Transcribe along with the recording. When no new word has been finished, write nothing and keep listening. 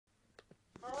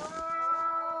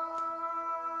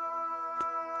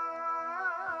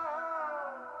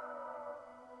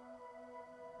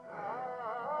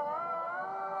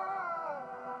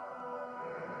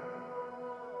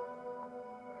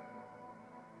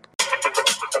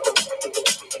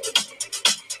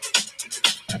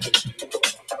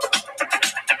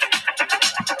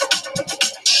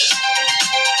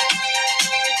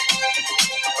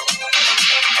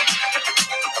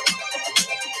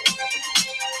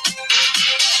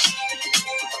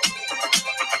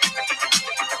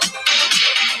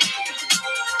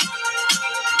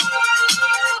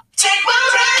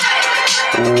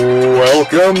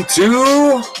Welcome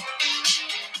to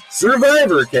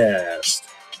Survivor Cast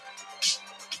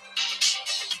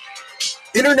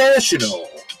International.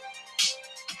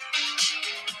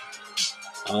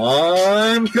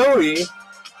 I'm Cody.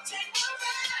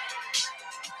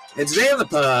 And today on the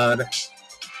pod,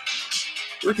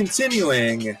 we're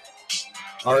continuing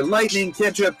our lightning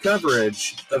catch-up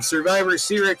coverage of Survivor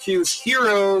Syracuse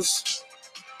Heroes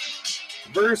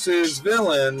versus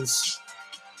Villains.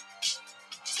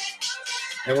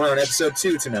 And we're on episode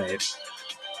 2 tonight.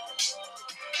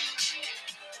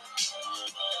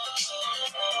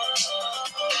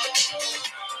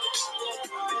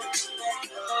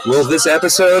 Will this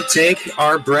episode take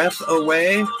our breath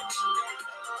away?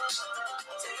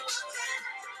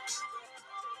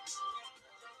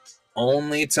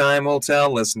 Only time will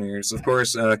tell, listeners. Of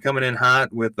course, coming in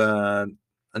hot with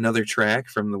another track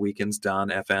from the weekend's Dawn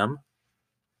FM.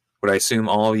 What I assume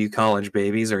all you college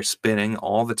babies are spinning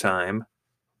all the time.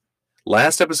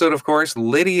 Last episode, of course,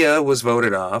 Lydia was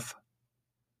voted off.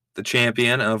 The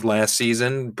champion of last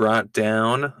season, brought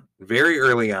down very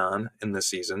early on in this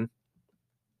season.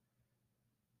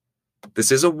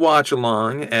 This is a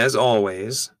watch-along, as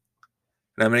always.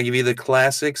 And I'm going to give you the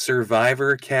classic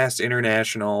Survivor Cast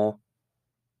International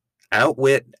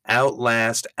Outwit,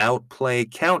 Outlast, Outplay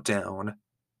countdown.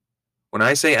 When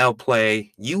I say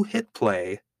outplay, you hit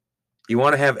play. You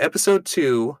want to have episode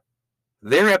 2,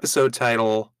 their episode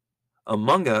title,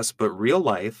 Among Us, but real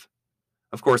life.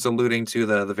 Of course, alluding to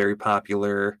the very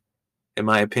popular, in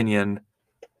my opinion,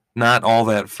 not all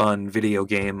that fun video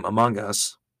game Among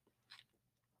Us.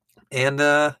 And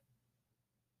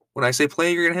when I say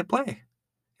play, you're going to hit play.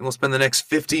 And we'll spend the next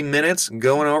 50 minutes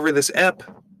going over this ep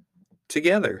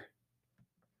together.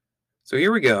 So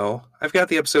here we go. I've got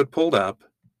the episode pulled up.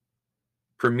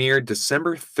 Premiered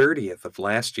December 30th of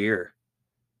last year.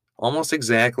 Almost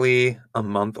exactly a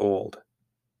month old.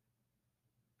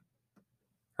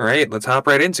 All right, let's hop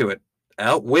right into it.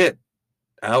 Outwit,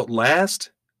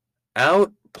 Outlast,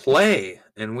 Outplay.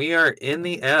 And we are in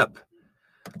the ep.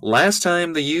 Last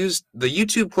time, the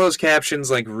YouTube closed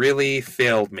captions really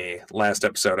failed me last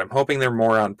episode. I'm hoping they're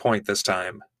more on point this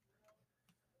time.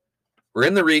 We're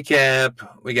in the recap.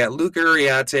 We got Luca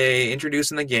Ariate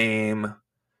introducing the game.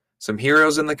 Some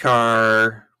heroes in the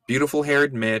car.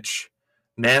 Beautiful-haired Mitch.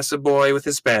 NASA boy with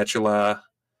his spatula.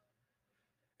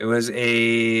 It was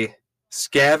a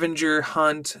scavenger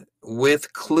hunt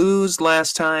with clues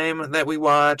last time that we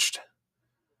watched.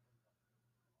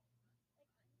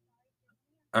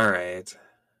 All right.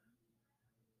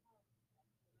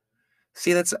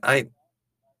 See, that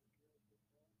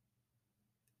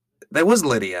was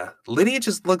Lydia. Lydia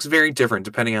just looks very different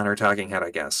depending on her talking head,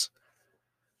 I guess.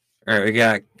 All right, we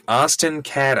got Austin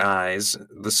Cat Eyes,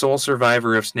 the sole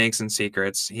survivor of Snakes and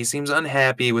Secrets. He seems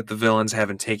unhappy with the villains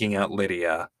having taken out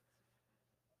Lydia.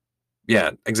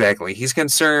 Yeah, exactly. He's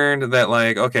concerned that,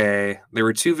 okay, there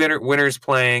were two winners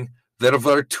playing. There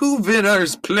were two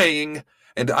winners playing,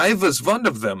 and I was one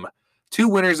of them. Two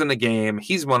winners in the game.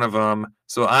 He's one of them.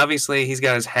 So obviously he's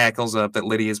got his hackles up that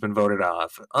Lydia's been voted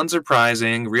off.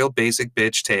 Unsurprising, real basic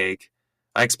bitch take.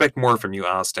 I expect more from you,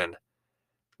 Austin.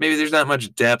 Maybe there's not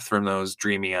much depth from those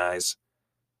dreamy eyes.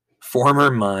 Former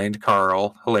mind,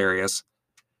 Carl. Hilarious.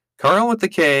 Carl with the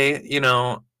K,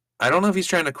 I don't know if he's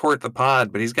trying to court the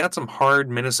pod, but he's got some hard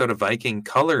Minnesota Viking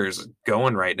colors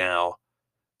going right now.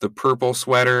 The purple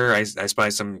sweater, I spy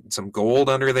some gold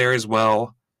under there as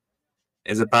well.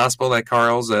 Is it possible that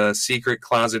Carl's a secret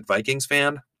closet Vikings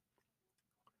fan?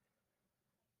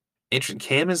 Ancient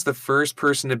Cam is the first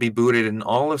person to be booted in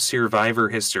all of Survivor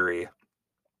history.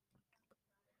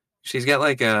 She's got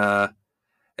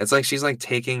it's like she's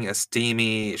taking a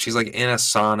steamy, she's in a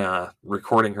sauna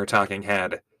recording her talking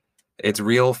head. It's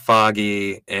real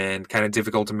foggy and kind of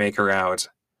difficult to make her out.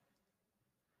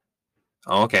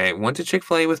 Okay, went to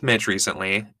Chick-fil-A with Mitch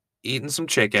recently, eating some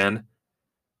chicken.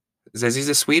 Says he's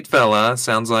a sweet fella.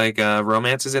 Sounds like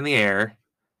romance is in the air.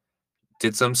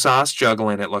 Did some sauce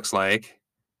juggling, it looks like.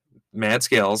 Mad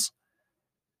skills.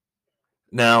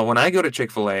 Now, when I go to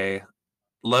Chick-fil-A,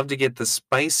 love to get the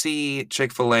spicy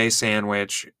Chick-fil-A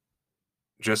sandwich.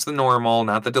 Just the normal,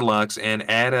 not the deluxe, and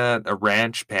add a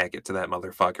ranch packet to that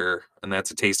motherfucker, and that's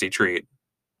a tasty treat.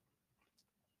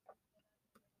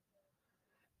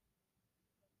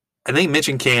 I think Mitch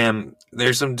and Cam,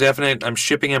 there's some definite, I'm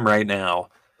shipping him right now.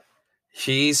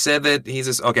 He said that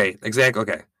he's okay, exactly,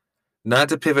 okay. Not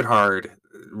to pivot hard.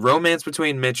 Romance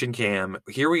between Mitch and Cam.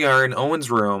 Here we are in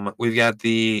Owen's room. We've got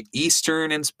the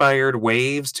Eastern-inspired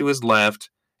waves to his left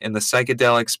and the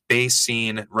psychedelic space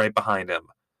scene right behind him.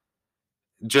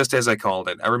 Just as I called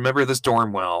it. I remember this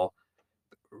dorm well.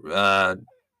 I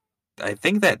I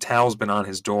think that towel's been on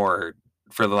his door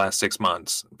for the last 6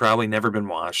 months. Probably never been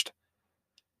washed.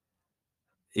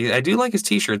 I do like his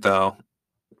t-shirt, though.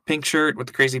 Pink shirt with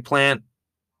the crazy plant.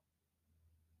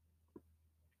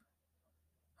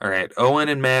 All right, Owen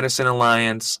and Madison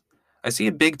alliance. I see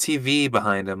a big TV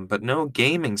behind him, but no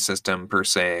gaming system per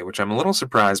se, which I'm a little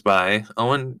surprised by.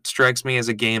 Owen strikes me as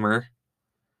a gamer.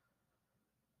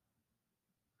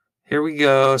 Here we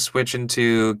go, switching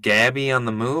to Gabby on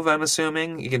the move, I'm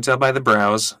assuming. You can tell by the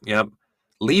brows. Yep.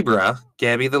 Libra,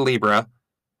 Gabby the Libra.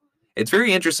 It's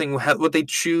very interesting what they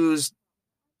choose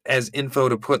as info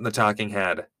to put in the talking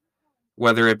head,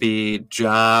 whether it be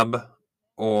job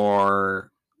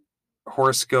or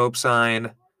horoscope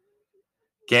sign.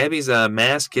 Gabby's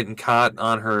mask getting caught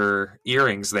on her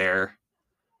earrings there.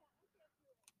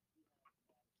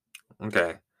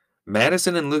 Okay.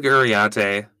 Madison and Luke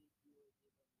Uriarte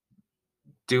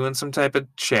doing some type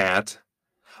of chat.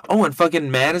 Oh, and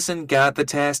fucking Madison got the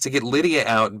task to get Lydia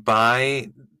out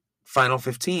by Final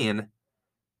 15.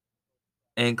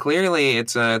 And clearly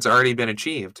it's already been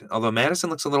achieved. Although Madison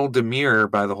looks a little demure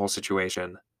by the whole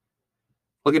situation.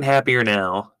 Looking happier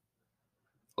now.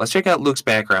 Let's check out Luke's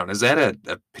background. Is that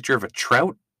a picture of a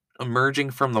trout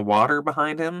emerging from the water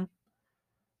behind him?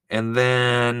 And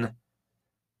then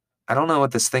I don't know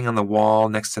what this thing on the wall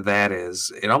next to that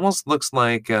is. It almost looks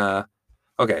like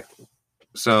okay.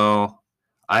 So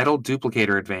idle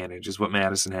duplicator advantage is what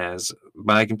Madison has.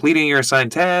 By completing your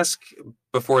assigned task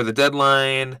before the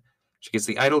deadline, she gets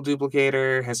the idle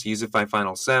duplicator, has to use it by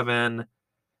final 7.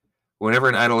 Whenever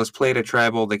an idol is played at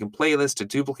Tribal, they can play this to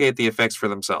duplicate the effects for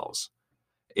themselves.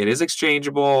 It is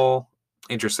exchangeable.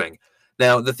 Interesting.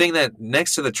 Now, the thing that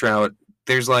next to the trout,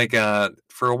 there's like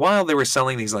for a while they were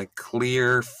selling these like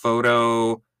clear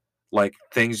photo like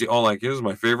things. Oh, like this is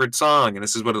my favorite song, and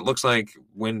this is what it looks like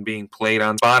when being played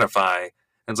on Spotify.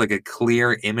 And it's like a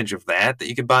clear image of that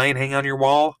you could buy and hang on your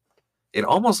wall. It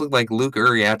almost looked like Luke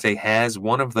Uriarte has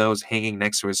one of those hanging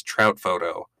next to his trout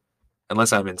photo,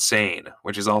 unless I'm insane,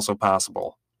 which is also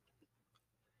possible.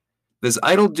 This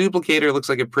idle duplicator looks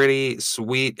like a pretty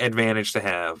sweet advantage to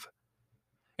have.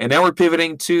 And now we're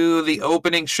pivoting to the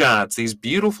opening shots, these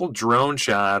beautiful drone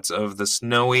shots of the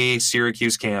snowy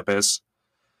Syracuse campus.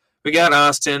 We got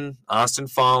Austin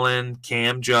falling,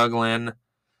 Cam juggling,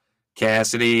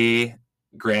 Cassidy,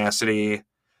 Grassity,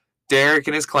 Derek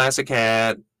in his classic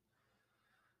hat,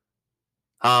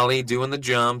 Holly doing the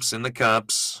jumps in the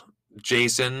cups,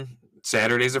 Jason,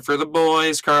 Saturdays are for the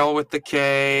boys, Carl with the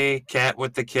K, Kat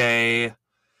with the K,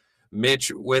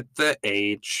 Mitch with the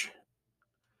H.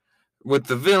 With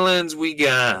the villains, we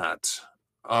got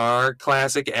our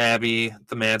classic Abby,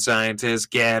 the mad scientist,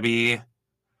 Gabby,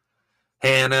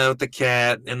 Hannah with the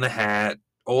cat in the hat,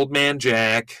 Old Man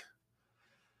Jack,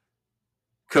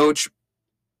 Coach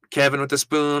Kevin with the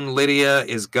spoon, Lydia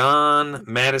is gone,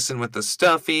 Madison with the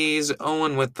stuffies,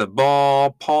 Owen with the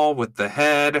ball, Paul with the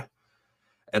head,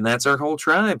 and that's our whole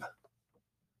tribe.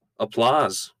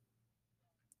 Applause.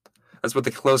 That's what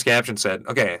the closed caption said.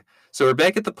 Okay, so we're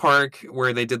back at the park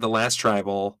where they did the last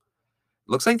tribal.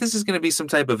 Looks like this is going to be some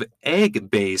type of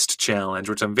egg-based challenge,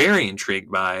 which I'm very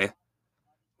intrigued by.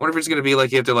 Wonder if it's going to be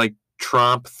like you have to like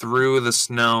tromp through the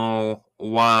snow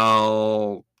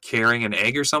while carrying an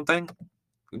egg or something.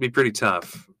 It'd be pretty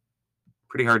tough.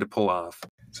 Pretty hard to pull off.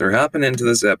 So we're hopping into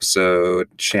this episode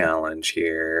challenge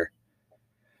here.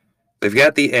 They've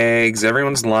got the eggs.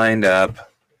 Everyone's lined up.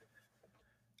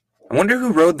 I wonder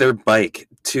who rode their bike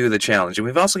to the challenge. And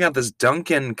we've also got this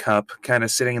Dunkin' cup kind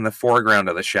of sitting in the foreground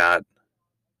of the shot.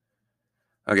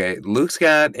 Okay, Luke's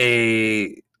got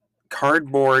a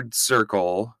cardboard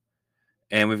circle,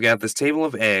 and we've got this table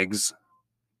of eggs.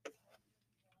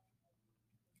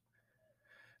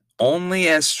 Only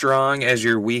as strong as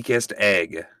your weakest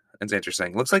egg. That's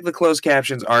interesting. Looks like the closed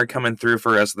captions are coming through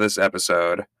for us this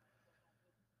episode.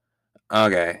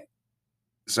 Okay.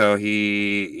 So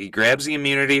he grabs the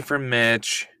immunity from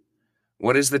Mitch.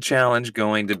 What is the challenge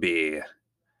going to be?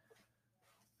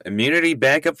 Immunity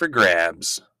back up for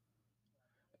grabs.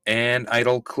 And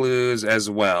idle clues as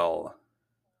well.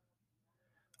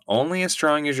 Only as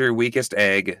strong as your weakest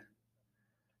egg.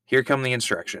 Here come the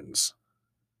instructions.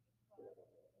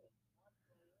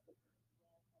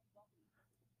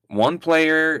 One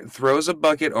player throws a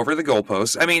bucket over the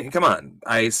goalpost. I mean, come on.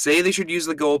 I say they should use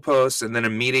the goalpost, and then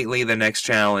immediately the next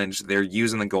challenge, they're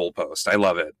using the goalpost. I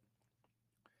love it.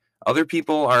 Other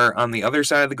people are on the other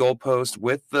side of the goalpost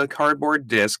with the cardboard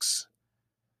discs.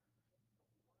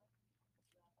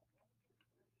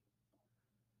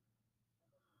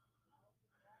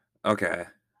 Okay.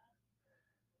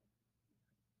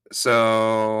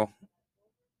 So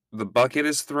the bucket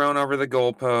is thrown over the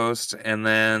goalpost, and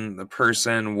then the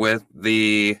person with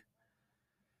the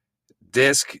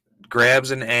disc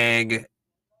grabs an egg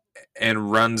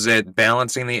and runs it,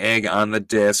 balancing the egg on the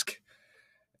disc,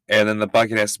 and then the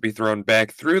bucket has to be thrown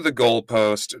back through the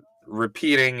goalpost,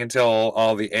 repeating until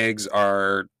all the eggs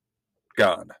are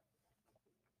gone.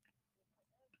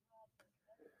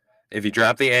 If you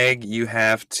drop the egg, you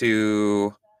have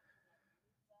to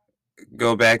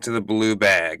go back to the blue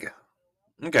bag.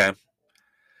 Okay.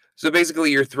 So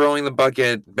basically, you're throwing the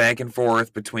bucket back and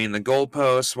forth between the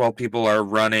goalposts while people are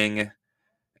running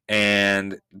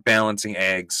and balancing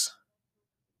eggs.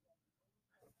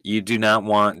 You do not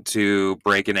want to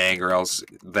break an egg, or else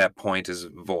that point is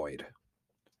void.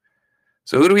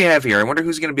 So who do we have here? I wonder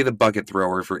who's going to be the bucket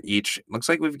thrower for each. Looks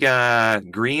like we've got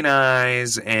Green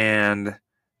Eyes and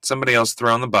somebody else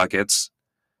throwing the buckets.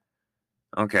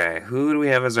 Okay, who do we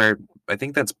have as our... I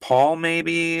think that's Paul,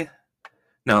 maybe?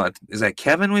 No, is that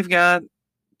Kevin we've got?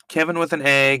 Kevin with an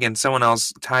egg and someone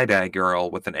else, tie-dye girl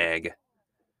with an egg.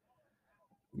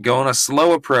 Going a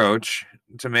slow approach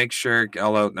to make sure,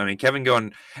 although, I mean, Kevin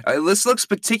going... this looks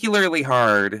particularly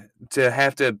hard to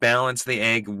have to balance the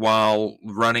egg while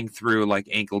running through, like,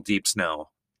 ankle-deep snow.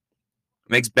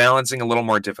 Makes balancing a little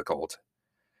more difficult.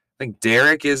 I think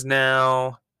Derek is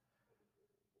now...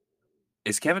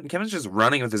 Is Kevin... Kevin's just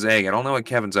running with his egg. I don't know what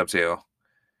Kevin's up to.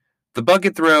 The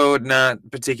bucket throw, not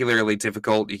particularly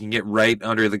difficult. You can get right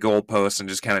under the goalpost and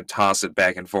just kind of toss it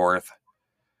back and forth.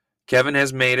 Kevin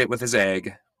has made it with his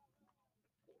egg.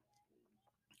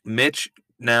 Mitch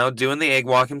now doing the egg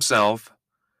walk himself.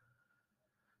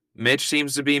 Mitch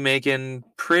seems to be making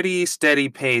pretty steady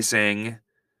pacing.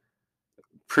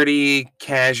 Pretty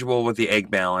casual with the egg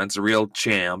balance. A real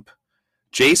champ.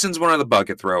 Jason's one of the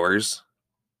bucket throwers.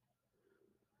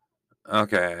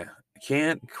 Okay.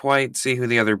 Can't quite see who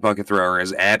the other bucket thrower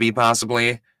is. Abby, possibly.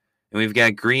 And we've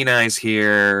got Green Eyes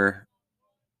here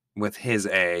with his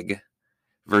egg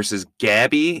versus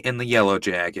Gabby in the yellow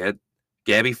jacket.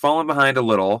 Gabby falling behind a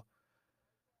little.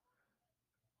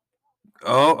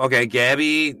 Oh, okay.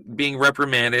 Gabby being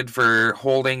reprimanded for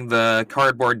holding the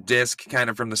cardboard disc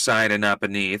kind of from the side and not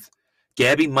beneath.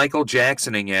 Gabby Michael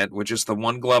Jacksoning it with just the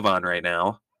one glove on right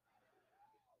now.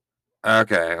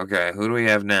 Okay. Who do we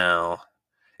have now?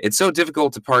 It's so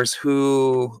difficult to parse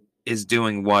who is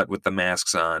doing what with the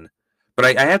masks on. But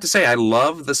I have to say, I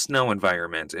love the snow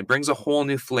environment. It brings a whole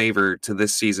new flavor to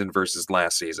this season versus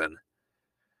last season.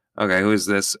 Okay, who is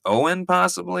this? Owen,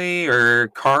 possibly? Or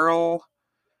Carl?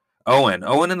 Owen.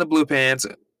 Owen in the blue pants.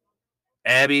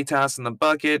 Abby tossing the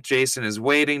bucket. Jason is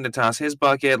waiting to toss his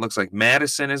bucket. Looks like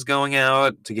Madison is going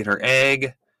out to get her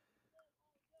egg.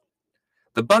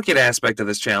 The bucket aspect of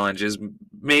this challenge is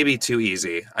maybe too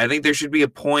easy. I think there should be a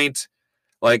point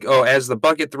like, oh, as the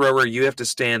bucket thrower, you have to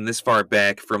stand this far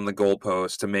back from the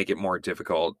goalpost to make it more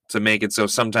difficult, to make it so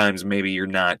sometimes maybe you're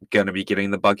not going to be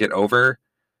getting the bucket over.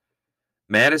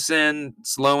 Madison,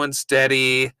 slow and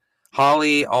steady.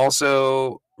 Holly,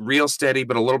 also real steady,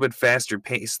 but a little bit faster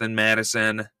pace than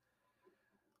Madison.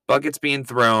 Buckets being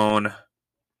thrown.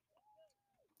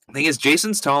 The thing is,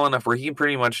 Jason's tall enough where he can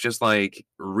pretty much just, like,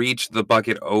 reach the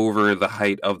bucket over the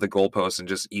height of the goalpost and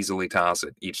just easily toss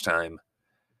it each time.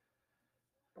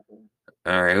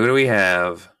 All right, who do we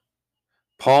have?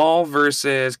 Paul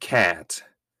versus Kat.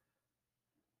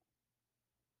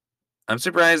 I'm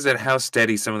surprised at how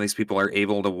steady some of these people are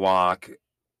able to walk.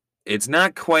 It's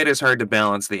not quite as hard to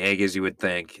balance the egg as you would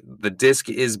think. The disc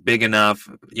is big enough,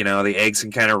 the eggs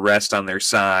can kind of rest on their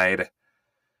side.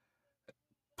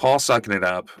 Paul sucking it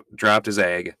up, dropped his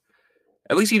egg.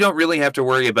 At least you don't really have to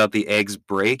worry about the eggs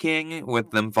breaking with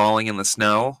them falling in the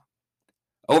snow.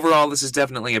 Overall, this is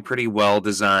definitely a pretty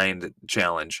well-designed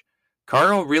challenge.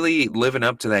 Carl really living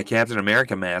up to that Captain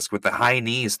America mask with the high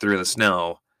knees through the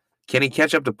snow. Can he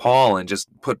catch up to Paul and just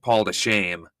put Paul to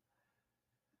shame?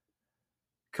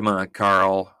 Come on,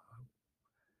 Carl.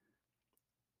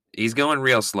 He's going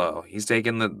real slow. He's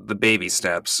taking the baby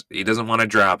steps. He doesn't want to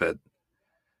drop it.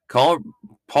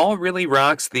 Paul really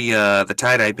rocks the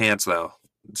tie-dye pants, though.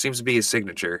 It seems to be his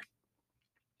signature.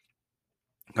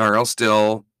 Carl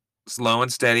still slow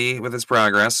and steady with his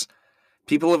progress.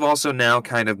 People have also now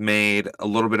kind of made a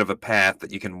little bit of a path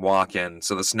that you can walk in,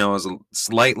 so the snow is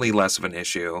slightly less of an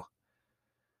issue.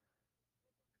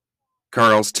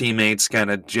 Carl's teammates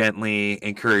kind of gently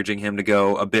encouraging him to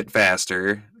go a bit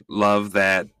faster. Love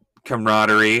that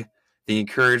camaraderie, the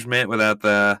encouragement without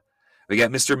the... We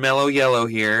got Mr. Mellow Yellow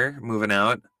here moving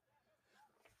out.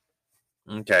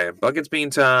 Okay, buckets being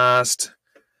tossed.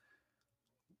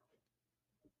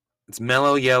 It's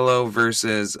Mellow Yellow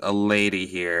versus a lady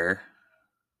here.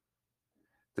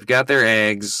 They've got their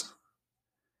eggs.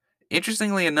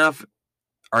 Interestingly enough,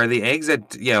 are the eggs at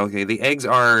the eggs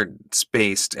are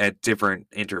spaced at different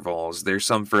intervals. There's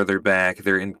some further back,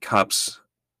 they're in cups,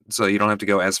 so you don't have to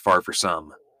go as far for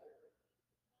some.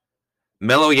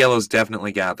 Mellow Yellow's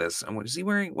definitely got this. And what is he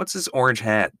wearing? What's this orange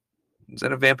hat? Is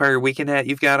that a Vampire Weekend hat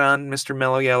you've got on, Mr.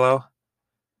 Mellow Yellow?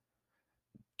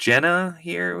 Jenna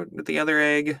here with the other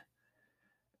egg.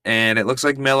 And it looks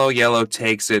like Mellow Yellow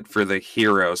takes it for the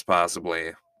heroes,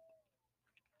 possibly.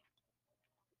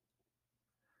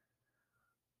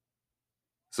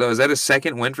 So is that a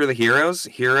second win for the heroes?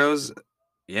 Heroes,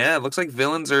 yeah, it looks like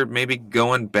villains are maybe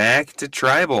going back to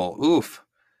tribal. Oof.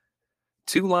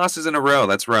 2 losses in a row.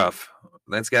 That's rough.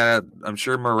 I'm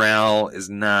sure morale is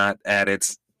not at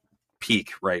its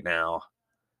peak right now.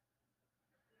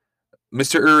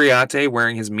 Mr. Uriate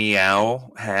wearing his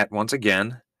meow hat once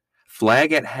again.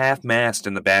 Flag at half mast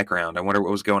in the background. I wonder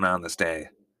what was going on this day.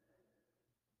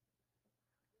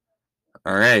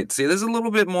 All right. See, this is a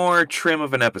little bit more trim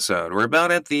of an episode. We're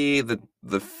about at the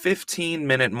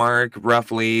 15-minute mark,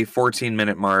 roughly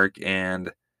 14-minute mark,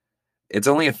 and it's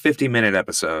only a 50-minute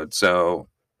episode. So,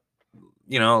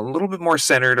 a little bit more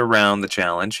centered around the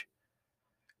challenge.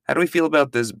 How do we feel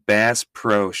about this Bass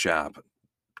Pro Shop?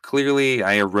 Clearly,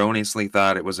 I erroneously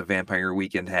thought it was a Vampire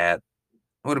Weekend hat.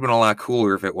 It would have been a lot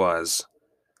cooler if it was.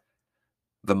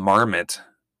 The Marmot.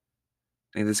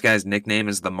 I think this guy's nickname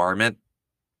is the Marmot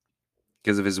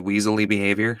because of his weaselly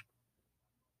behavior.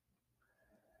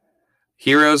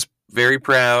 Heroes, very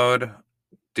proud,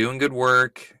 doing good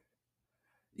work.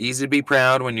 Easy to be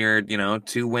proud when you're,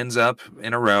 2 wins up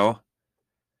in a row.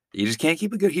 You just can't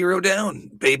keep a good hero down,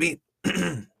 baby.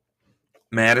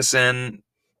 Madison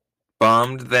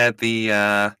bummed that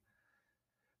the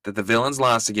villains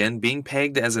lost again, being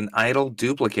pegged as an idol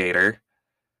duplicator.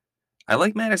 I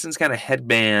like Madison's kind of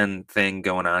headband thing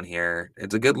going on here.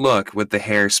 It's a good look with the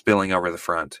hair spilling over the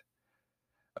front.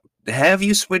 Have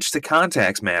you switched to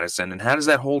contacts, Madison, and how does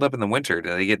that hold up in the winter?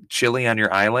 Do they get chilly on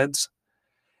your eyelids?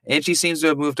 And she seems to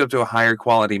have moved up to a higher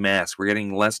quality mask. We're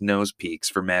getting less nose peaks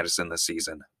for Madison this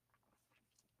season.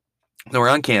 So we're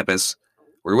on campus.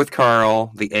 We're with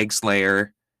Carl, the Egg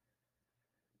Slayer.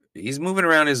 He's moving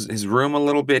around his room a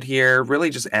little bit here.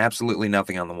 Really just absolutely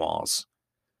nothing on the walls.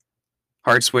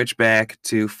 Hard switch back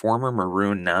to former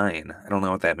Maroon 9. I don't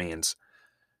know what that means.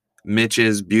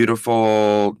 Mitch's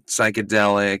beautiful,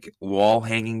 psychedelic wall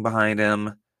hanging behind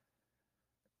him.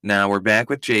 Now we're back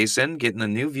with Jason, getting a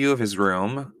new view of his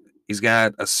room. He's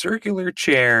got a circular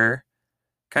chair,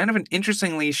 kind of an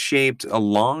interestingly shaped, a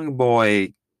long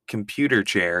boy computer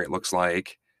chair, it looks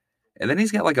like. And then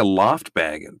he's got like a loft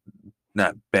bed.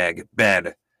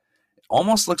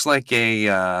 Almost looks like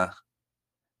a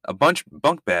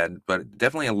bunk bed, but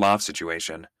definitely a loft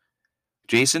situation.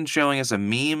 Jason showing us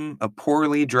a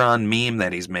poorly drawn meme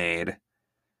that he's made.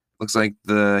 Looks like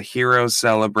the heroes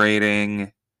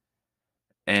celebrating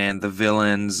and the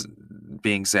villains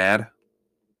being sad.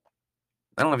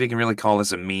 I don't know if you can really call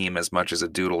this a meme as much as a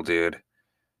doodle dude.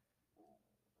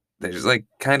 There's like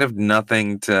kind of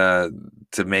nothing to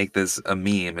make this a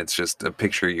meme. It's just a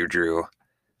picture you drew.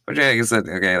 Which I guess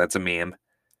that's a meme.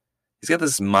 He's got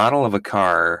this model of a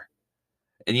car.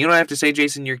 And you don't have to say,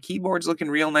 Jason, your keyboard's looking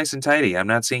real nice and tidy. I'm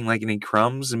not seeing like any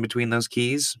crumbs in between those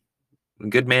keys.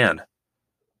 Good man.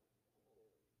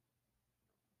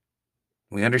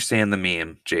 We understand the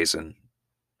meme, Jason.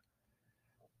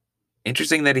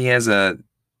 Interesting that he has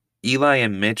Eli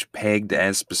and Mitch pegged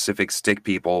as specific stick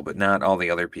people, but not all the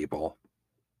other people.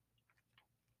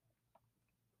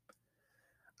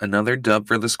 Another dub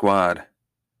for the squad.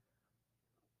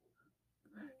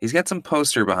 He's got some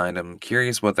poster behind him.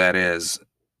 Curious what that is.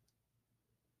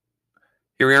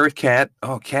 Here we are with Kat.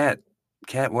 Oh, Kat,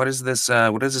 what is this?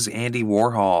 What is this Andy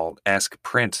Warhol-esque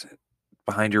print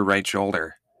behind your right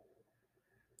shoulder?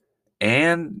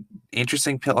 And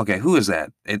interesting pill. Okay, who is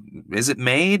that? Is it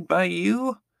made by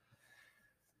you?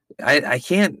 I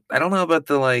can't. I don't know about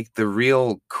the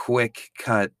real quick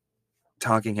cut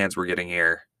talking heads we're getting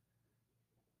here.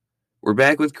 We're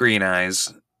back with Green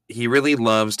Eyes. He really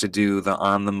loves to do the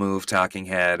on the move talking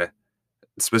head,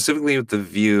 specifically with the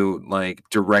view like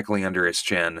directly under his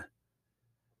chin.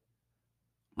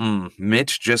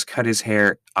 Mitch just cut his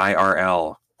hair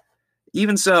IRL.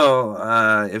 Even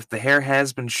so, if the hair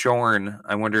has been shorn,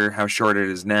 I wonder how short it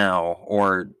is now.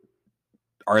 Or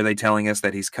are they telling us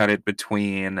that he's cut it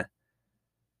between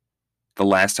the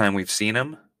last time we've seen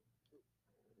him?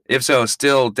 If so,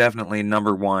 still definitely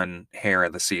number 1 hair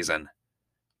of the season.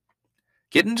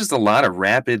 Getting just a lot of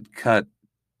rapid cut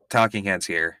talking heads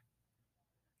here.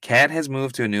 Kat has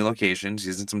moved to a new location.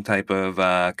 She's in some type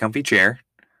of comfy chair.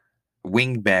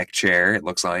 Wingback chair, it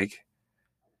looks like.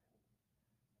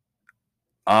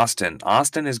 Austin.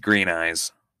 Austin is Green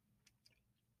Eyes.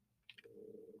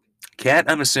 Kat,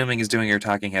 I'm assuming, is doing her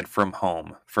talking head from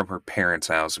home, from her parents'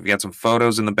 house. We've got some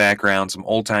photos in the background, some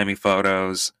old-timey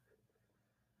photos.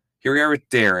 Here we are with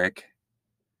Derek.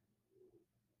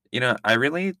 I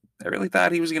really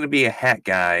thought he was going to be a hat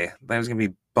guy. I was going to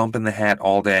be bumping the hat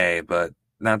all day, but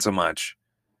not so much.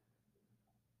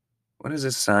 What does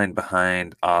this sign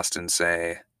behind Austin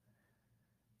say?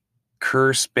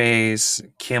 Kerr Space,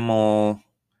 Kimmel.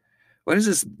 What is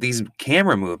this? These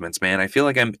camera movements, man. I feel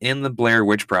like I'm in the Blair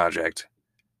Witch Project.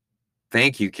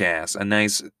 Thank you, Cass. A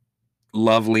nice,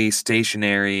 lovely,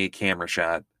 stationary camera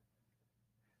shot.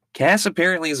 Cass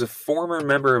apparently is a former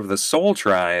member of the Soul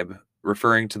Tribe,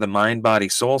 referring to the Mind Body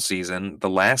Soul season, the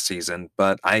last season,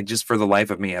 but I just, for the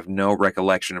life of me, have no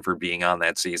recollection of her being on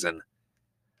that season.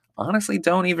 Honestly,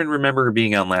 don't even remember her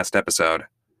being on last episode.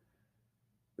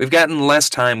 We've gotten less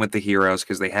time with the heroes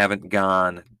because they haven't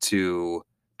gone to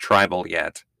Tribal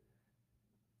yet.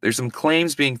 There's some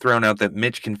claims being thrown out that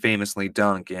Mitch can famously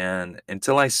dunk, and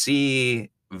until I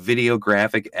see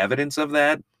videographic evidence of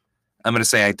that, I'm going to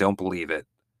say I don't believe it.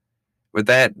 With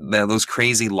those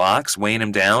crazy locks weighing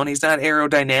him down, he's not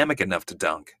aerodynamic enough to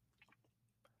dunk.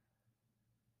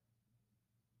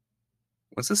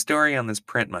 What's the story on this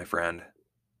print, my friend?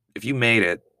 If you made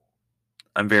it,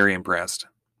 I'm very impressed.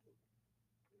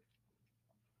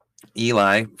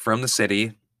 Eli from the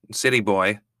city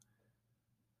boy.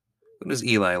 What does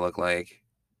Eli look like?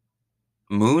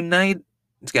 Moon Knight?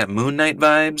 He's got Moon Knight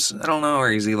vibes. I don't know,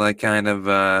 or is he like kind of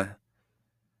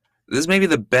this is maybe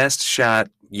the best shot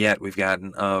yet we've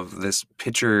gotten of this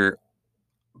picture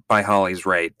by Holly's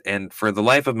right. And for the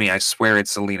life of me, I swear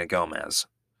it's Selena Gomez.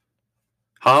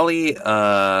 Holly,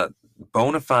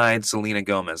 bona fide Selena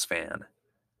Gomez fan.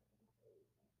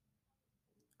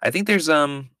 I think there's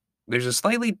a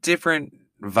slightly different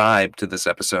vibe to this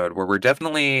episode where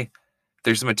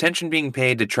there's some attention being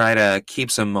paid to try to keep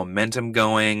some momentum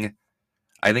going.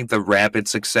 I think the rapid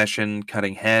succession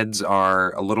cutting heads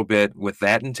are a little bit with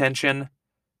that intention.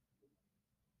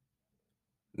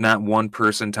 Not one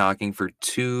person talking for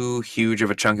too huge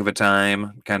of a chunk of a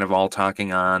time, kind of all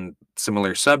talking on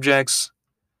similar subjects,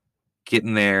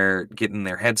 getting their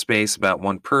headspace about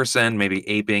one person, maybe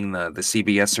aping the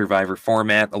CBS Survivor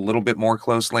format a little bit more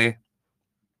closely.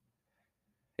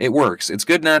 It works. It's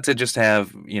good not to just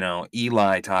have,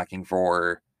 Eli talking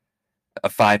for a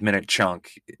 5-minute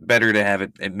chunk. Better to have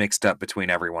it mixed up between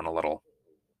everyone a little.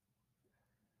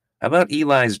 How about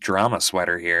Eli's drama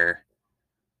sweater here?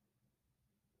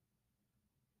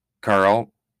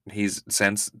 Carl,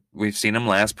 since we've seen him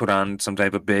last, put on some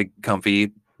type of big,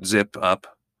 comfy zip up.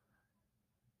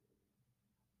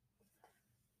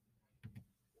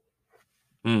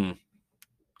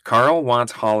 Carl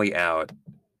wants Holly out.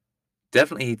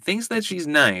 Definitely, he thinks that she's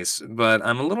nice, but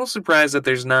I'm a little surprised that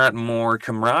there's not more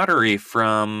camaraderie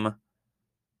from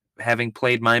having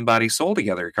played Mind, Body, Soul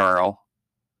together, Carl.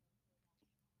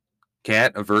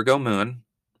 Cat, a Virgo moon.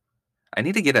 I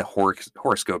need to get a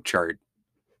horoscope chart.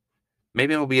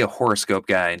 Maybe I'll be a horoscope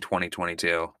guy in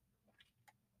 2022.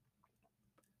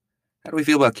 How do we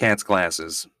feel about Cat's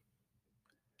glasses?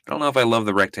 I don't know if I love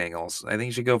the rectangles. I think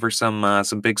you should go for some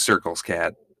big circles,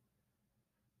 Cat.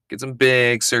 Get some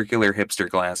big circular hipster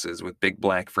glasses with big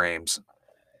black frames.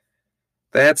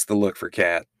 That's the look for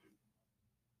Cat.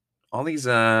 All these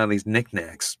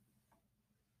knickknacks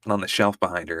on the shelf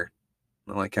behind her.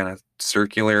 Like kind of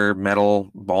circular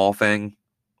metal ball thing.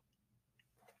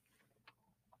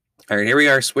 All right, here we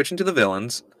are switching to the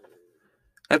villains.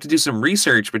 I have to do some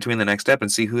research between the next step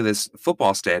and see who this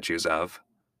football statue's of.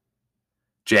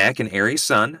 Jack and Aries'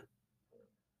 son.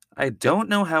 I don't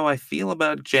know how I feel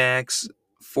about Jack's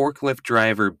forklift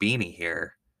driver beanie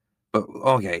here. But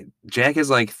okay, Jack has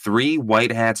like 3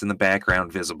 white hats in the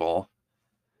background visible.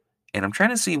 And I'm trying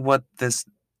to see what this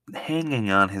hanging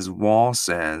on his wall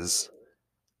says.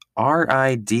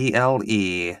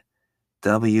 RIDLEWEL.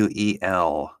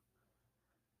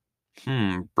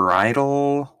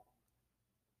 Bridal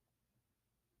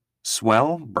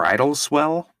swell? Bridal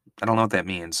swell? I don't know what that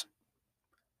means.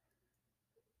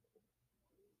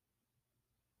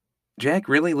 Jack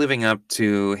really living up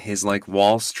to his like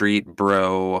Wall Street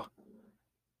bro,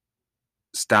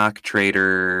 stock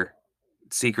trader,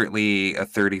 secretly a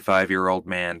 35-year-old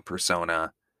man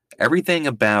persona. Everything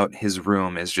about his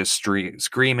room is just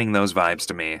screaming those vibes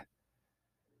to me.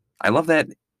 I love that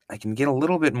I can get a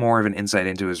little bit more of an insight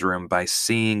into his room by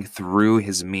seeing through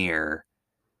his mirror,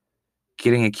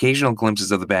 getting occasional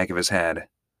glimpses of the back of his head.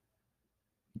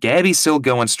 Gabby's still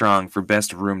going strong for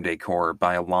best room decor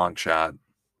by a long shot.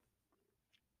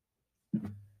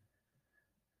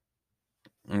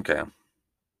 Okay.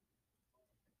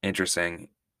 Interesting.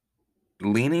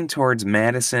 Leaning towards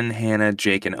Madison, Hannah,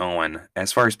 Jake, and Owen.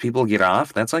 As far as people get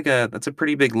off, that's a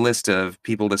pretty big list of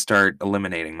people to start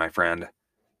eliminating, my friend.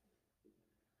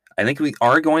 I think we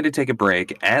are going to take a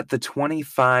break at the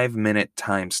 25-minute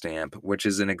timestamp, which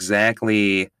is in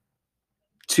exactly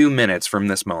 2 minutes from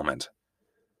this moment.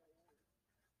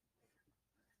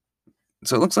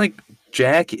 So it looks like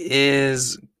Jack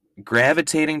is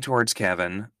gravitating towards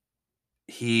Kevin.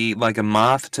 He, like a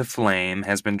moth to flame,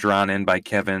 has been drawn in by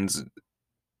Kevin's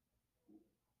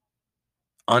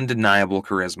undeniable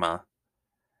charisma.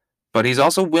 But he's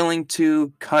also willing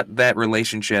to cut that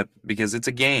relationship because it's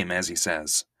a game, as he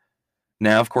says.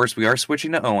 Now, of course, we are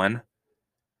switching to Owen,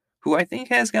 who I think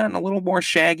has gotten a little more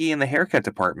shaggy in the haircut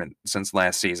department since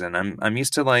last season. I'm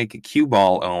used to like cue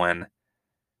ball Owen.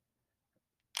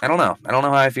 I don't know. I don't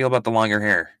know how I feel about the longer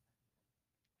hair.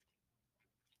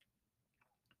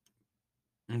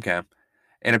 Okay.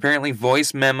 And apparently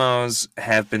voice memos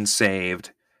have been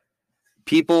saved.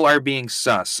 People are being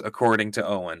sus, according to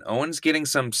Owen. Owen's getting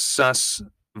some sus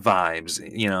vibes.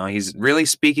 You know, he's really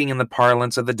speaking in the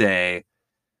parlance of the day.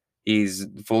 He's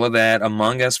full of that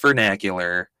Among Us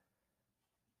vernacular.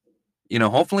 You know,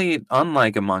 hopefully,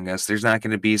 unlike Among Us, there's not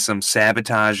going to be some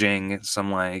sabotaging,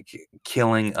 some like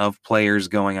killing of players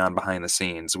going on behind the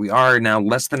scenes. We are now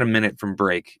less than a minute from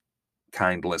break,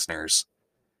 kind listeners.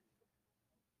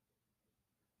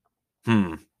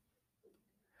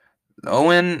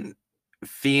 Owen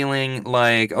feeling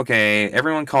like, okay,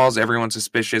 everyone calls everyone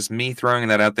suspicious. Me throwing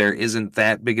that out there isn't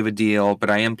that big of a deal, but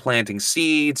I am planting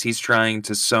seeds. He's trying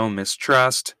to sow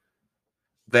mistrust.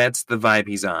 That's the vibe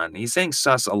he's on. He's saying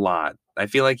sus a lot. I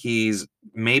feel like he's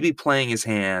maybe playing his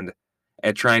hand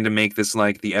at trying to make this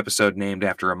like the episode named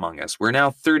after Among Us. We're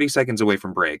now 30 seconds away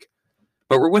from break,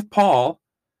 but we're with Paul,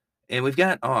 and we've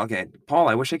got, oh, okay, Paul,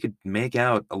 I wish I could make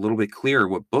out a little bit clearer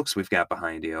what books we've got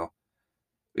behind you.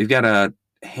 We've got a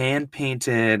hand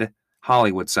painted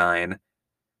Hollywood sign.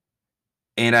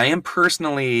 And I am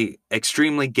personally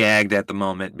extremely gagged at the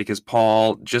moment because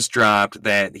Paul just dropped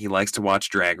that he likes to watch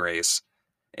Drag Race.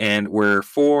 And we're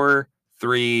 4,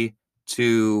 3,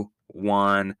 2,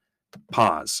 1,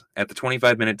 pause at the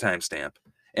 25-minute timestamp.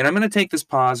 And I'm going to take this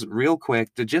pause real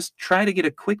quick to just try to get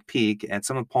a quick peek at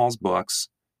some of Paul's books.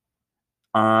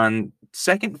 On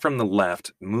second from the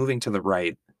left, moving to the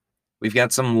right, we've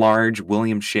got some large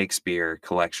William Shakespeare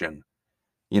collection.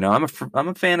 You know, I'm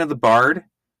a fan of the Bard,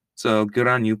 so good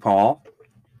on you, Paul.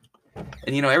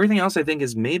 And you know, everything else I think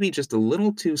is maybe just a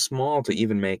little too small to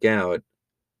even make out.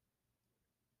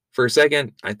 For a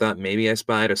second, I thought maybe I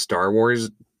spied a Star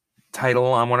Wars title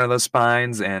on one of those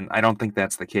spines, and I don't think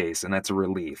that's the case, and that's a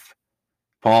relief.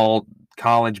 Paul,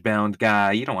 college-bound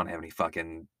guy, you don't want to have any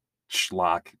fucking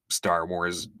schlock Star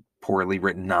Wars poorly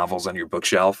written novels on your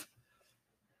bookshelf.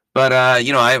 But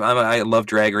you know, I love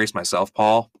Drag Race myself,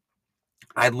 Paul.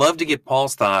 I'd love to get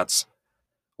Paul's thoughts.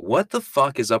 What the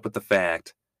fuck is up with the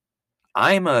fact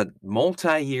I'm a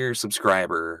multi-year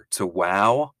subscriber to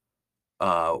WoW,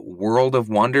 World of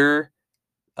Wonder,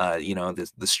 you know,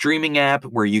 the streaming app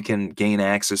where you can gain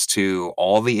access to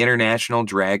all the international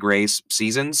Drag Race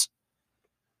seasons.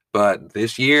 But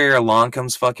this year, along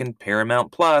comes fucking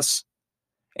Paramount Plus,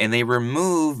 and they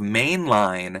remove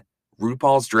mainline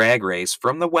RuPaul's Drag Race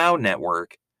from the WoW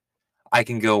network. I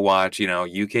can go watch, you know,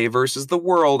 UK versus the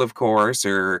world, of course,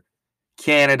 or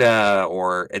Canada,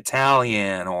 or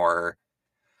Italian, or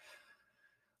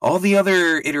all the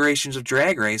other iterations of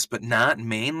Drag Race, but not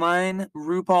mainline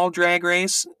RuPaul Drag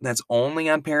Race that's only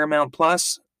on Paramount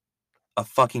Plus. A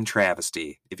fucking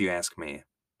travesty, if you ask me.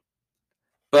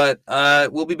 But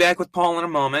we'll be back with Paul in a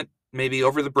moment. Maybe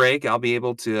over the break, I'll be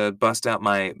able to bust out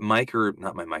my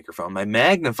not my microphone, my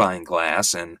magnifying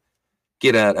glass and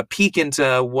get a peek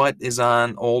into what is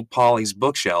on old Polly's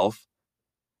bookshelf.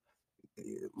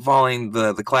 Following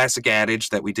the classic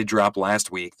adage that we did drop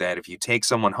last week that if you take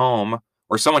someone home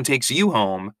or someone takes you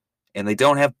home and they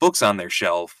don't have books on their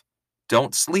shelf,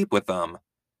 don't sleep with them.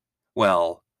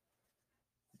 Well,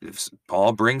 if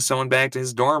Paul brings someone back to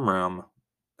his dorm room,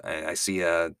 I see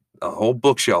a whole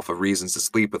bookshelf of reasons to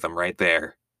sleep with him right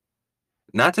there.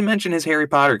 Not to mention his Harry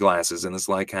Potter glasses and this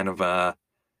like kind of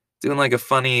doing like a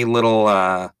funny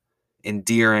little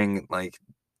endearing like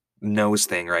nose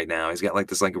thing right now. He's got like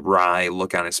this like wry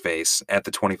look on his face at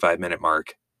the 25-minute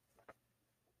mark.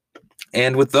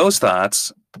 And with those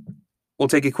thoughts, we'll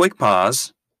take a quick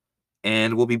pause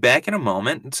and we'll be back in a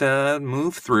moment to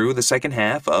move through the second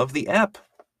half of the ep.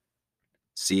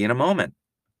 See you in a moment.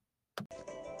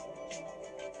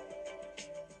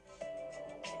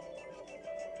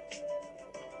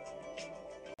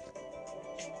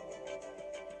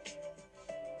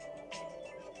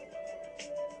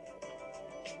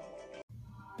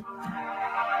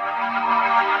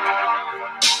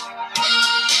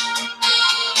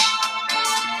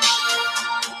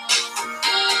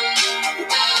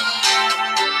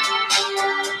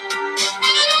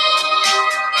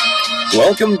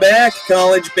 Welcome back,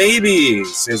 college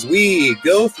babies, as we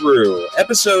go through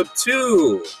episode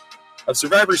 2 of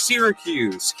Survivor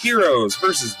Syracuse, Heroes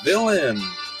versus Villains.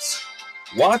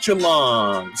 Watch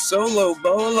along, Solo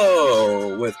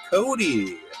Bolo with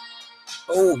Cody.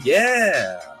 Oh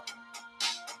yeah!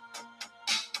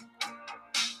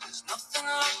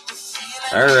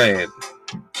 Alright.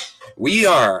 We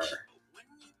are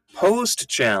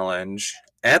post-challenge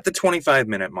at the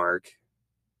 25-minute mark.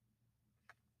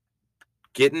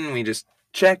 We just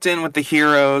checked in with the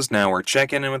heroes, now we're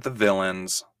checking in with the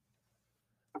villains.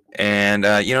 And,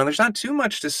 there's not too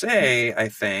much to say, I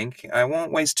think. I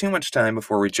won't waste too much time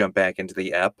before we jump back into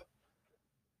the ep.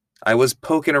 I was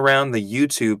poking around the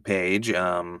YouTube page,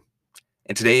 and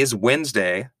today is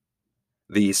Wednesday,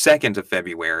 the 2nd of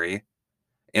February,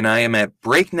 and I am at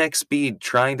breakneck speed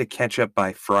trying to catch up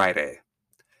by Friday.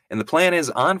 And the plan is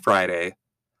on Friday,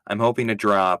 I'm hoping to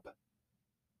drop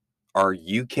our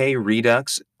UK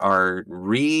Redux, our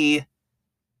reviews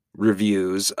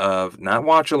of not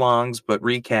watch-alongs, but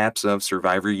recaps of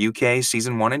Survivor UK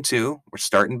Season 1 and 2. We're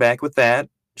starting back with that.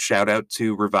 Shout out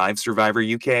to Revive Survivor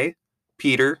UK,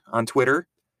 Peter on Twitter,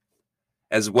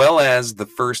 as well as the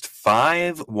first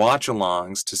 5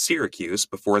 watch-alongs to Syracuse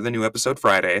before the new episode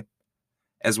Friday,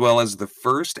 as well as the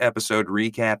first episode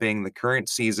recapping the current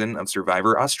season of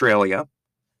Survivor Australia,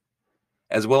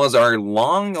 as well as our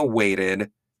long-awaited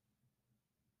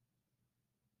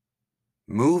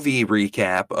movie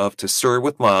recap of To Sir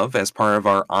with Love as part of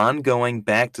our ongoing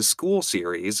Back to School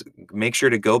series. Make sure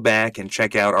to go back and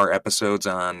check out our episodes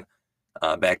on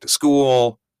Back to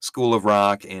School, School of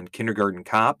Rock, and Kindergarten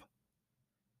Cop.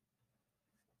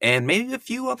 And maybe a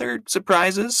few other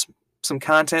surprises. Some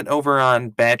content over on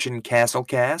Batch and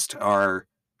Castlecast, our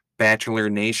Bachelor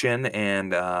Nation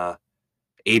and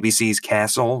ABC's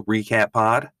Castle recap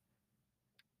pod.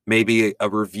 Maybe a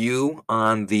review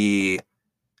on the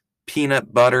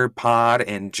Peanut Butter Pod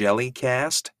and Jelly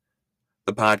Cast,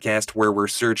 the podcast where we're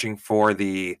searching for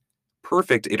the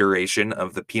perfect iteration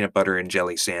of the peanut butter and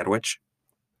jelly sandwich.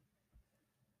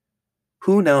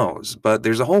 Who knows? But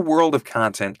there's a whole world of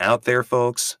content out there,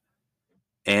 folks.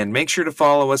 And make sure to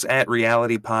follow us at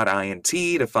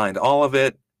RealityPodINT to find all of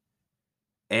it.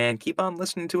 And keep on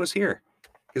listening to us here.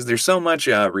 Because there's so much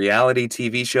reality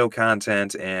TV show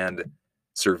content and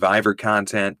Survivor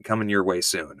content coming your way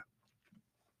soon.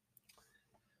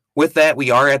 With that,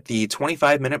 we are at the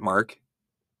 25-minute mark.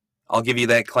 I'll give you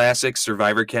that classic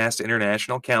Survivor Cast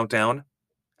International countdown.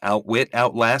 Outwit,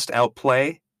 outlast,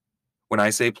 outplay. When I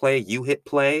say play, you hit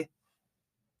play.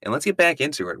 And let's get back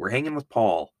into it. We're hanging with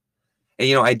Paul.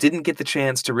 And, I didn't get the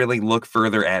chance to really look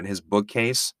further at his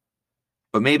bookcase.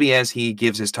 But maybe as he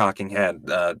gives his talking head,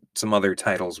 some other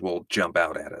titles will jump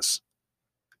out at us.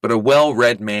 But a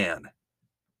well-read man.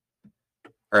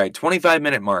 All right,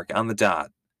 25-minute mark on the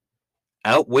dot.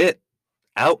 Outwit,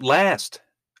 outlast,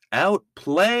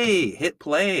 outplay, hit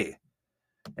play.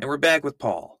 And we're back with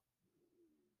Paul.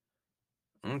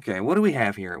 Okay, what do we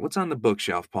have here? What's on the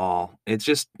bookshelf, Paul?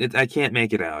 I can't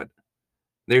make it out.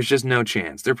 There's just no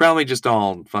chance. They're probably just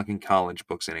all fucking college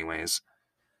books anyways.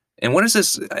 And what is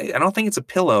this? I don't think it's a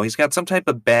pillow. He's got some type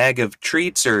of bag of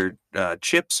treats or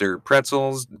chips or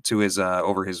pretzels to his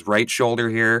over his right shoulder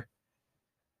here.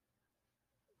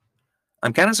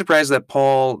 I'm kind of surprised that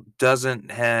Paul doesn't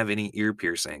have any ear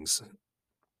piercings.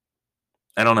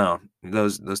 I don't know.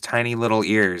 Those tiny little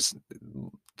ears.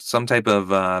 Some type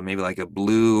of maybe like a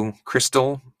blue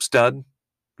crystal stud.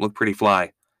 Look pretty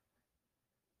fly.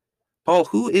 Paul,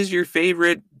 who is your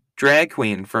favorite drag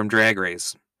queen from Drag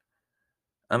Race?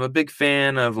 I'm a big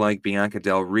fan of like Bianca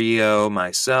Del Rio,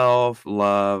 myself.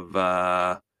 Love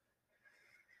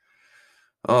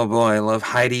oh boy, I love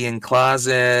Heidi in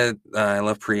Closet. I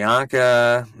love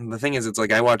Priyanka. The thing is, it's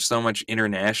like I watch so much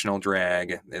international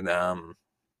drag. And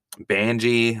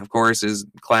Banji, of course, is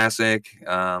classic.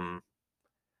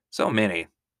 So many.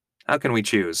 How can we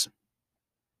choose?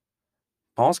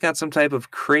 Paul's got some type of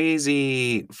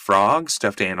crazy frog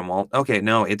stuffed animal. Okay,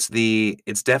 no, it's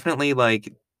definitely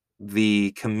like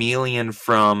the chameleon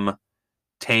from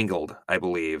Tangled, I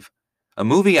believe. A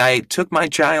movie I took my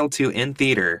child to in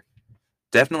theater.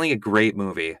 Definitely a great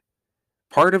movie.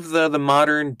 Part of the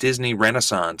modern Disney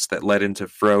renaissance that led into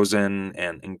Frozen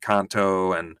and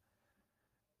Encanto and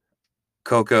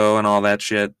Coco and all that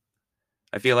shit.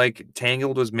 I feel like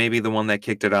Tangled was maybe the one that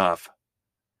kicked it off.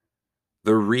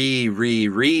 The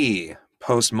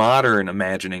postmodern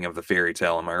imagining of the fairy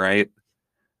tale, am I right?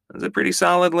 It's a pretty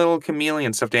solid little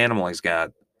chameleon stuffed animal he's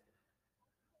got.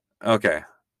 Okay.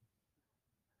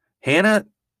 Hannah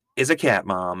is a cat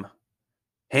mom.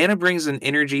 Hannah brings an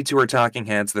energy to her talking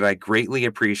heads that I greatly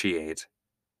appreciate.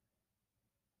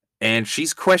 And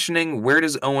she's questioning, where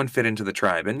does Owen fit into the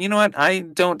tribe? And you know what? I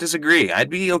don't disagree. I'd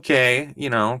be okay,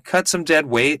 cut some dead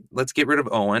weight. Let's get rid of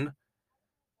Owen.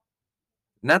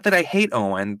 Not that I hate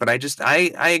Owen, but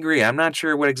I agree. I'm not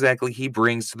sure what exactly he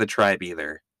brings to the tribe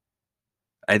either.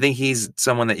 I think he's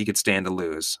someone that you could stand to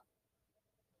lose.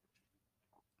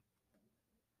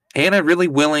 Hannah really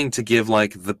willing to give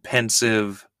like the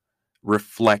pensive,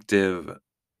 reflective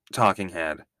talking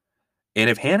head.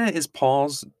 And if Hannah is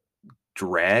Paul's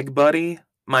drag buddy,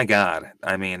 my God,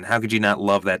 I mean, how could you not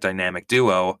love that dynamic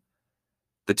duo?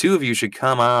 The two of you should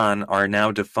come on our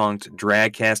now defunct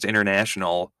Dragcast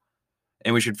International,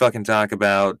 and we should fucking talk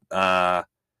about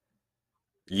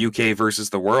UK versus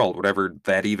the world, whatever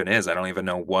that even is. I don't even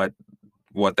know what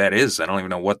that is. I don't even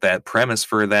know what that premise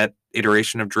for that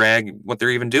iteration of drag, what they're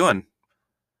even doing.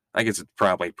 I guess it's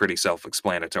probably pretty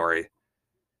self-explanatory.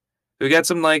 We got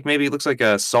some like maybe it looks like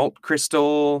a salt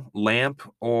crystal lamp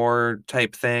or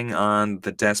type thing on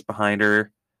the desk behind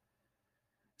her.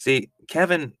 See,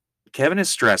 Kevin is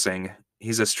stressing.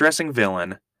 He's a stressing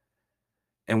villain.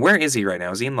 And where is he right now?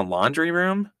 Is he in the laundry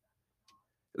room?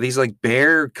 These like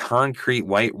bare concrete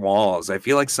white walls. I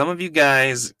feel like some of you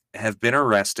guys have been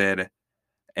arrested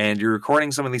and you're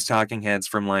recording some of these talking heads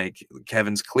from like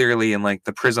Kevin's clearly in like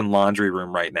the prison laundry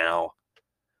room right now.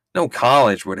 No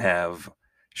college would have.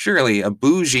 Surely a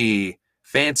bougie,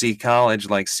 fancy college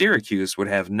like Syracuse would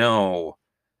have no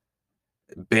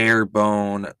bare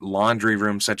bone laundry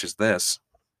room such as this.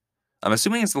 I'm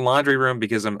assuming it's the laundry room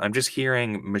because I'm just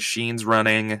hearing machines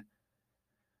running.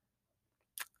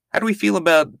 How do we feel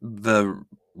about the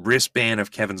wristband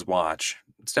of Kevin's watch?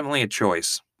 It's definitely a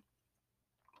choice.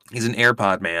 He's an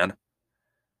AirPod man.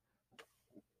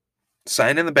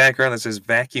 Sign in the background that says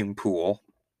vacuum pool.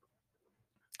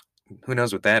 Who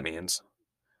knows what that means?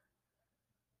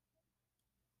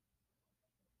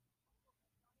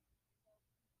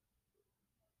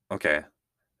 Okay.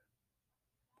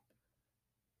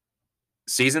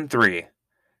 Season 3.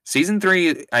 Season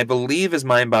 3, I believe, is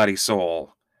Mind, Body,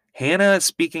 Soul. Hannah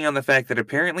speaking on the fact that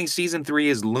apparently Season 3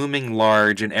 is looming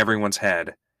large in everyone's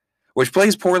head, which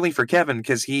plays poorly for Kevin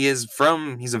because he's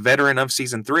a veteran of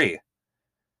Season 3.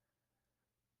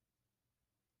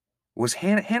 Was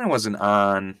Hannah wasn't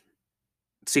on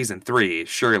Season 3,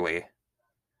 surely.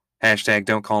 Hashtag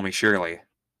don't call me Shirley.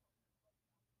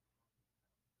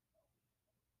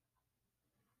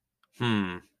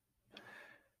 Hmm.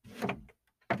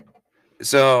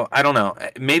 So I don't know.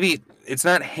 Maybe it's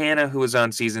not Hannah who was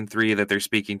on season 3 that they're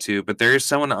speaking to, but there is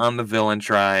someone on the villain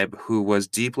tribe who was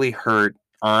deeply hurt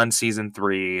on season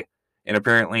 3, and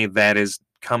apparently that is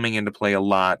coming into play a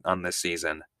lot on this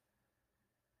season.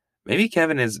 Maybe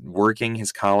Kevin is working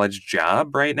his college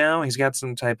job right now. He's got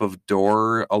some type of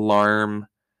door alarm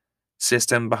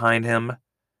system behind him.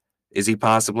 Is he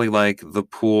possibly like the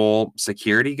pool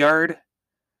security guard?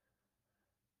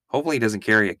 Hopefully he doesn't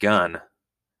carry a gun.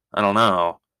 I don't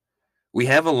know. We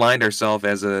have aligned ourselves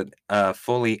as a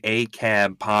fully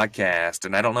A-cab podcast,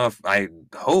 and I don't know if I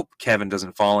hope Kevin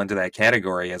doesn't fall into that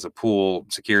category as a pool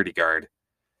security guard.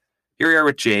 Here we are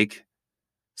with Jake,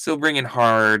 still bringing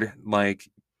hard, like,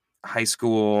 high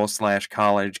school /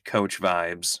 college coach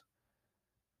vibes.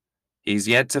 He's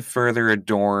yet to further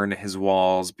adorn his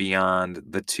walls beyond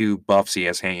the 2 buffs he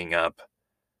has hanging up.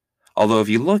 Although if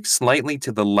you look slightly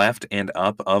to the left and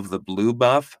up of the blue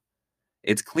buff,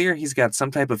 it's clear he's got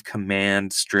some type of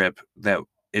command strip that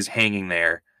is hanging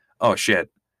there. Oh shit.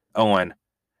 Owen.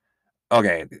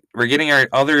 Okay, we're getting our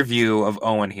other view of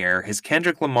Owen here. His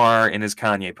Kendrick Lamar and his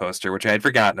Kanye poster, which I had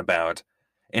forgotten about.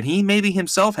 And he maybe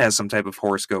himself has some type of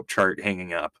horoscope chart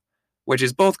hanging up, which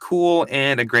is both cool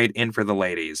and a great in for the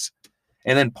ladies.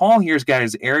 And then Paul here's got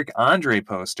his Eric Andre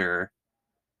poster.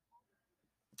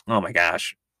 Oh my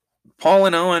gosh. Paul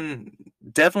and Owen,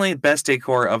 definitely best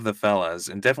decor of the fellas,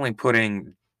 and definitely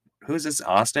putting, who's this,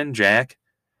 Austin? Jack?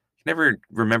 I never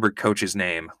remember Coach's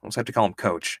name. I'll just have to call him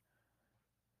Coach.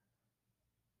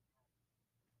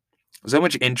 So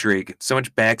much intrigue, so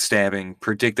much backstabbing,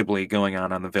 predictably going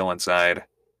on the villain side.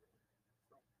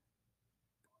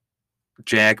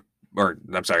 Jack, or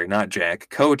I'm sorry, not Jack.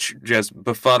 Coach just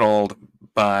befuddled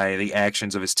by the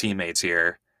actions of his teammates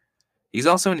here. He's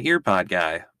also an earpod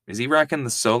guy. Is he rocking the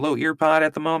solo earpod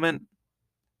at the moment?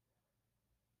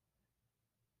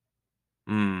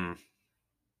 Hmm.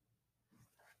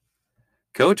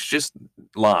 Coach just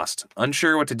lost,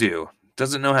 unsure what to do,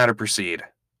 doesn't know how to proceed.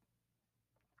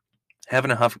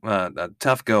 Having a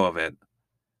tough go of it.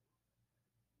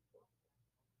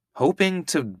 Hoping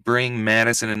to bring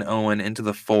Madison and Owen into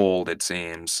the fold, it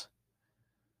seems.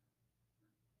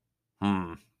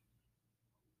 Hmm.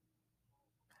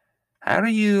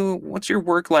 What's your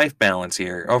work-life balance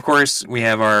here? Of course, we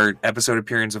have our episode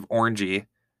appearance of Orangey.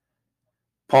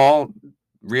 Paul,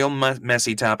 real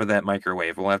messy top of that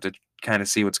microwave. We'll have to kind of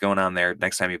see what's going on there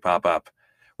next time you pop up.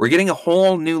 We're getting a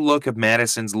whole new look of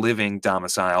Madison's living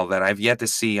domicile that I've yet to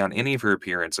see on any of her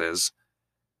appearances.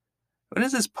 What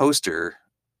is this poster?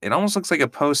 It almost looks like a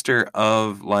poster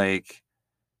of, like,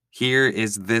 here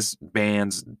is this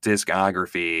band's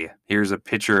discography. Here's a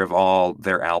picture of all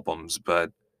their albums,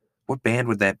 but what band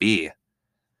would that be?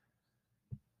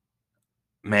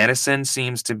 Madison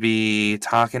seems to be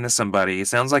talking to somebody.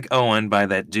 Sounds like Owen by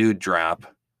that dude drop.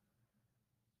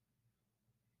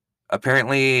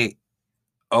 Apparently,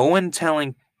 Owen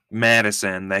telling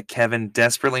Madison that Kevin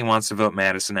desperately wants to vote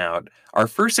Madison out. Our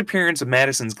first appearance of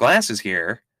Madison's glasses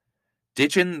here.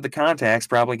 Ditching the contacts,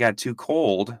 probably got too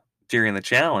cold during the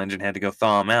challenge and had to go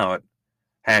thaw them out.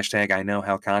 Hashtag I know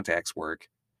how contacts work.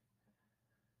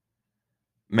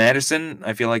 Madison,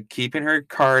 I feel like keeping her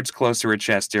cards close to her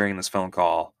chest during this phone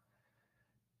call.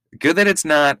 Good that it's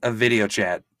not a video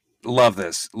chat. Love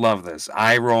this. Love this.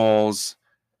 Eye rolls,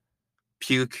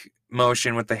 puke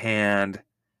motion with the hand.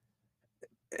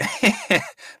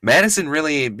 Madison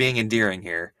really being endearing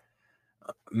here.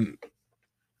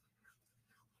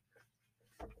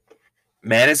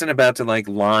 Madison about to, like,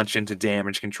 launch into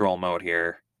damage control mode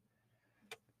here.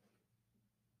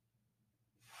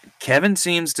 Kevin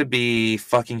seems to be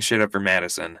fucking shit up for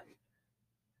Madison.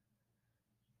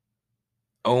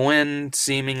 Owen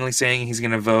seemingly saying he's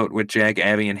going to vote with Jack,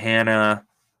 Abby, and Hannah.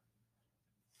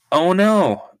 Oh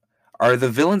no! Are the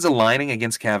villains aligning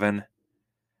against Kevin?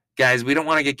 Guys, we don't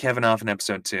want to get Kevin off in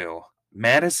episode 2.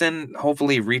 Madison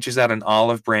hopefully reaches out an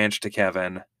olive branch to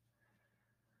Kevin.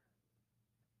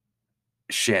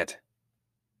 Shit.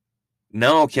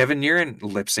 No, Kevin, you're in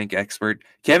lip sync expert.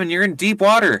 Kevin, you're in deep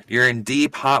water. You're in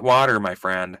deep, hot water, my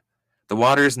friend. The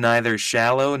water is neither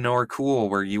shallow nor cool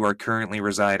where you are currently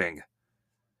residing.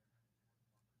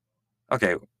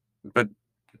 Okay, but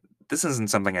this isn't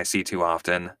something I see too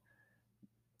often.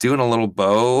 Doing a little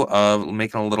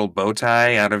making a little bow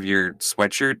tie out of your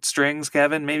sweatshirt strings,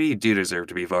 Kevin? Maybe you do deserve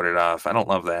to be voted off. I don't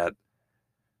love that.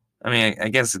 I mean, I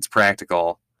guess it's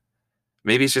practical.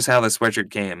 Maybe it's just how the sweatshirt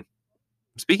came.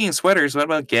 Speaking of sweaters, what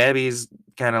about Gabby's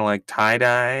kind of like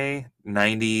tie-dye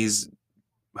 90s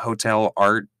hotel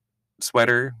art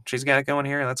sweater she's got going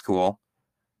here? That's cool.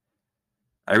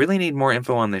 I really need more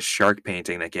info on this shark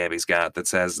painting that Gabby's got that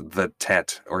says the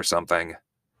Tet or something.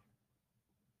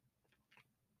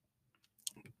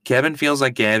 Kevin feels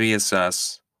like Gabby is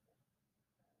sus,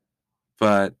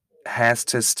 but has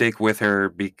to stick with her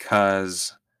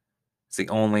because it's the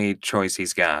only choice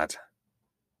he's got.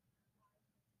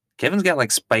 Kevin's got,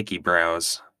 like, spiky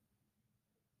brows.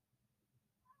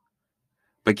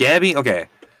 But Gabby, okay.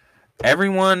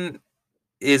 Everyone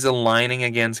is aligning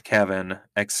against Kevin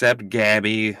except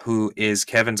Gabby, who is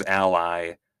Kevin's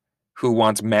ally, who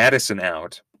wants Madison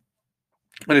out.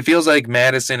 But it feels like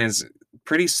Madison is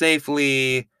pretty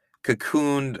safely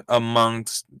cocooned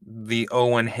amongst the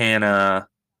Owen, Hannah,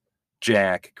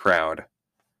 Jack crowd.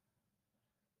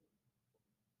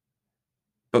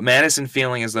 But Madison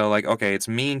feeling as though, like, okay, it's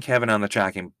me and Kevin on the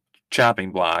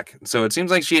chopping block. So it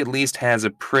seems like she at least has a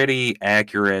pretty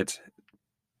accurate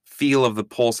feel of the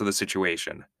pulse of the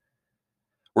situation.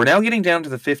 We're now getting down to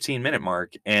the 15-minute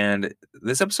mark, and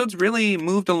this episode's really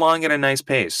moved along at a nice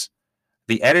pace.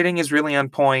 The editing is really on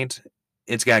point.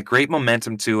 It's got great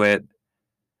momentum to it.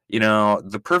 You know,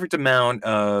 the perfect amount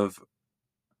of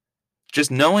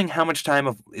just knowing how much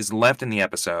time is left in the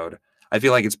episode. I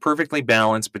feel like it's perfectly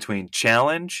balanced between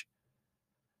challenge,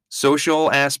 social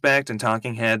aspect, and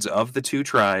talking heads of the two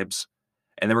tribes.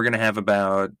 And then we're going to have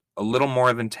about a little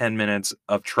more than 10 minutes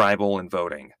of tribal and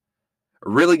voting. A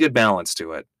really good balance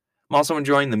to it. I'm also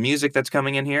enjoying the music that's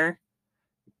coming in here,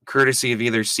 courtesy of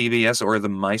either CBS or the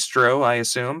Maestro, I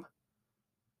assume.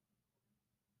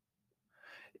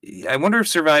 I wonder if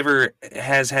Survivor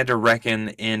has had to reckon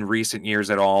in recent years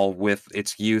at all with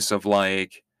its use of,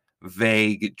 like,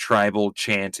 vague tribal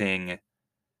chanting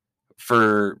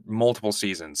for multiple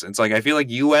seasons. It's like, I feel like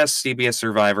US CBS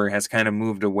Survivor has kind of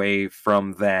moved away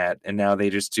from that, and now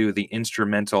they just do the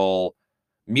instrumental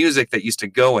music that used to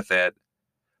go with it.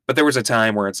 But there was a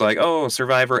time where it's like, oh,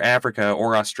 Survivor Africa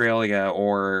or Australia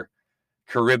or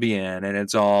Caribbean, and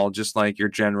it's all just like your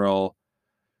general,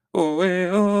 oh,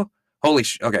 oh. Holy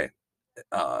okay.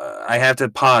 I have to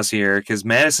pause here because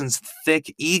Madison's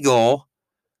thick eagle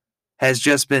has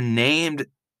just been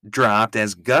dropped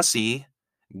as Gussie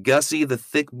the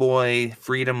thick boy,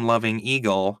 freedom-loving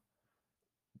eagle,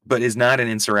 but is not an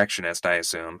insurrectionist, I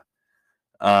assume.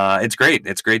 It's great.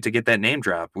 It's great to get that name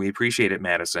drop. We appreciate it,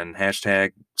 Madison.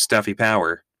 Hashtag stuffy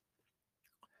power.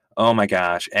 Oh my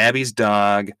gosh. Abby's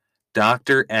dog,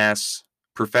 Dr. S,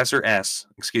 Professor S,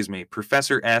 excuse me,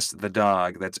 Professor S, the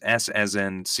dog. That's S as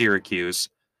in Syracuse.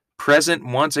 Present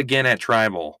once again at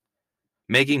Tribal,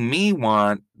 making me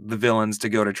want the villains to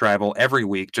go to Tribal every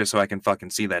week just so I can fucking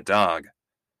see that dog.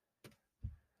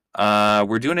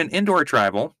 We're doing an indoor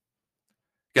Tribal.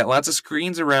 Got lots of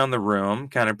screens around the room,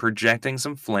 kind of projecting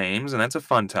some flames, and that's a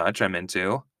fun touch I'm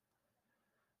into.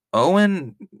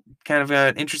 Owen, kind of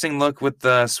an interesting look with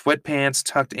the sweatpants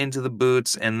tucked into the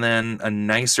boots and then a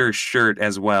nicer shirt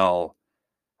as well.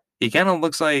 He kind of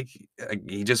looks like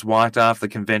he just walked off the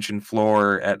convention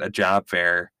floor at a job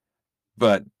fair,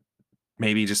 but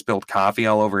maybe just spilled coffee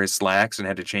all over his slacks and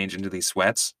had to change into these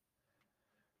sweats.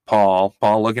 Paul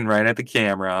looking right at the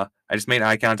camera. I just made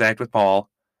eye contact with Paul.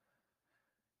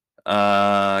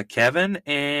 Kevin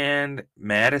and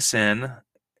Madison,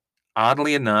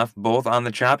 oddly enough, both on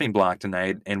the chopping block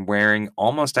tonight and wearing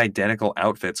almost identical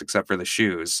outfits except for the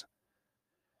shoes.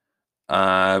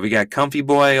 We got Comfy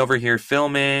Boy over here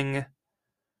filming.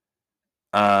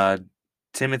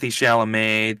 Timothy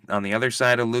Chalamet on the other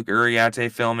side of Luke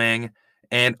Uriarte filming.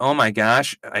 And oh my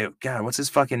gosh, God, what's his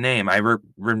fucking name? I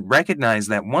recognize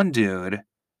that one dude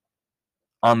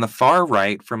on the far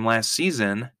right from last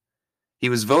season. He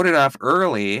was voted off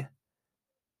early.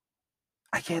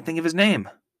 I can't think of his name,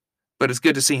 but it's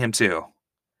good to see him too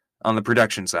on the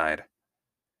production side.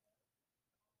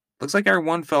 Looks like our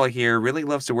one fella here really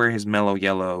loves to wear his mellow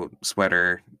yellow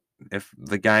sweater. If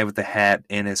the guy with the hat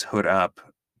and his hood up,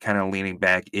 kind of leaning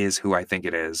back, is who I think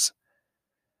it is.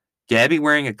 Gabby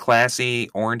wearing a classy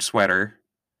orange sweater.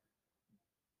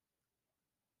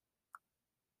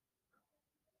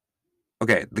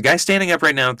 Okay, the guy standing up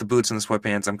right now with the boots and the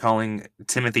sweatpants, I'm calling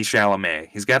Timothy Chalamet.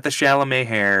 He's got the Chalamet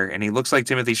hair, and he looks like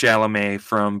Timothy Chalamet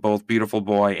from both Beautiful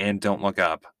Boy and Don't Look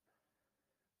Up.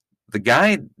 The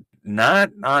guy not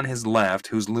on his left,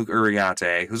 who's Luke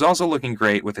Uriarte, who's also looking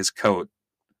great with his coat,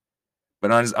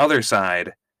 but on his other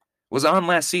side, was on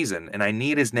last season, and I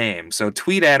need his name, so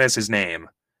tweet at us his name.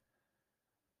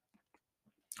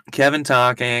 Kevin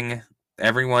talking,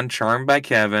 everyone charmed by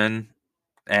Kevin,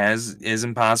 as is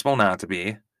impossible not to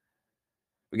be.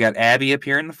 We got Abby up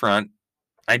here in the front.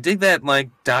 I dig that, like,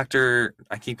 I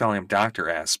keep calling him Dr.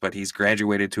 S, but he's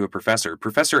graduated to a professor.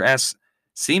 Professor S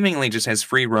seemingly just has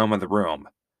free roam of the room,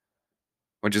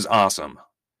 which is awesome.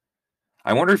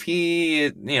 I wonder if he,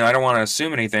 I don't want to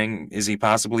assume anything. Is he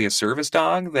possibly a service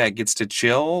dog that gets to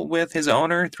chill with his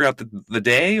owner throughout the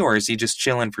day, or is he just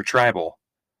chilling for Tribal?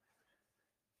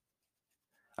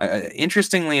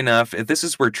 Interestingly enough, if this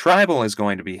is where Tribal is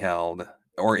going to be held,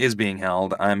 or is being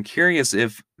held, I'm curious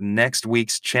if next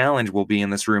week's challenge will be in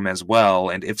this room as well,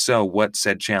 and if so, what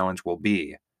said challenge will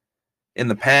be. In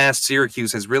the past,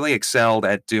 Syracuse has really excelled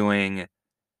at doing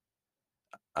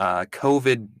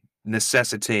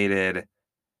COVID-necessitated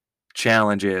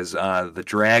challenges. The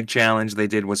drag challenge they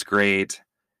did was great.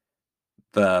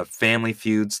 The Family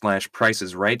Feud / Price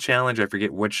is Right challenge, I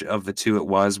forget which of the two it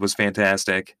was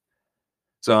fantastic.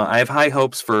 So I have high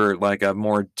hopes for like a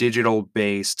more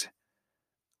digital-based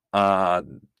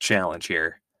challenge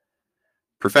here.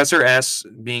 Professor S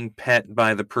being pet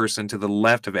by the person to the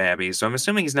left of Abby, so I'm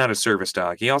assuming he's not a service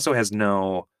dog. He also has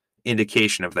no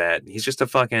indication of that. He's just a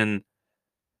fucking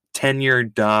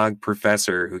tenured dog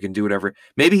professor who can do whatever.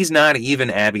 Maybe he's not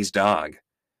even Abby's dog.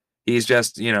 He's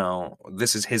just,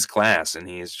 this is his class and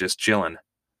he's just chilling.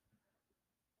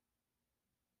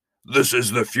 This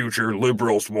is the future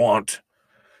liberals want.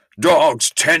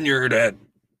 Dogs tenured at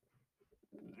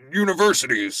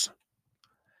universities.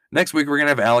 Next week, we're going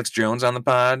to have Alex Jones on the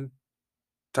pod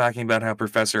talking about how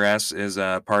Professor S is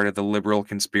part of the liberal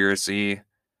conspiracy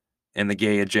and the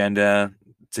gay agenda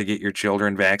to get your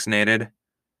children vaccinated.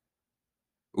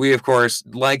 We, of course,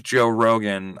 like Joe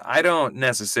Rogan, I don't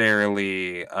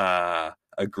necessarily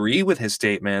agree with his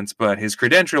statements, but his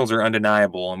credentials are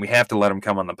undeniable, and we have to let him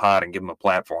come on the pod and give him a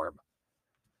platform.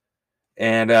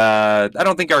 And I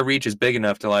don't think our reach is big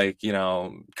enough to,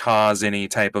 cause any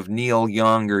type of Neil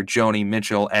Young or Joni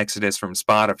Mitchell exodus from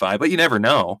Spotify, but you never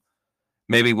know.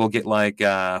 Maybe we'll get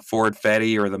Ford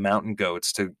Fetty or the Mountain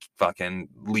Goats to fucking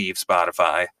leave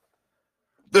Spotify.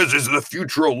 This is the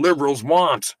future liberals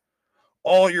want.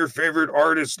 All your favorite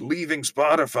artists leaving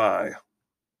Spotify.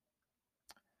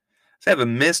 Let's have a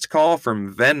missed call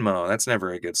from Venmo. That's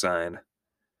never a good sign.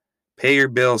 Pay your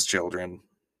bills, children.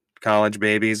 College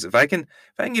babies. If I can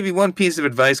give you one piece of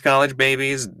advice, college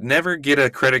babies, never get a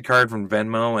credit card from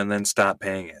Venmo and then stop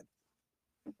paying it.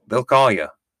 They'll call you.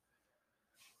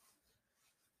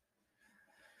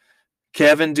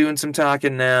 Kevin doing some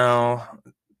talking now.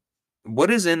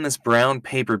 What is in this brown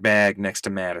paper bag next to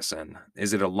Madison?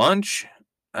 Is it a lunch?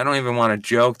 I don't even want to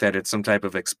joke that it's some type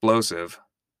of explosive.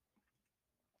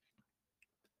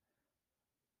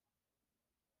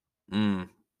 Mm.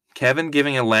 Kevin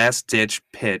giving a last ditch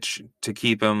pitch to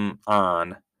keep him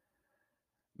on.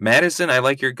 Madison, I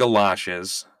like your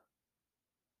galoshes.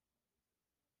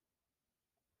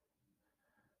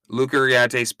 Luke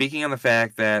Uriarte speaking on the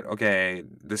fact that, okay,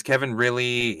 does Kevin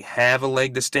really have a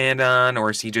leg to stand on, or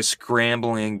is he just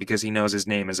scrambling because he knows his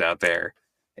name is out there?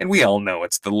 And we all know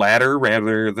it's the latter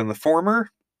rather than the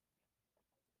former.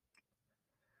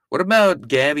 What about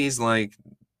Gabby's, like,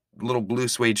 little blue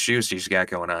suede shoes she's got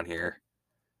going on here?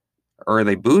 Or are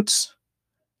they boots?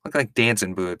 Look like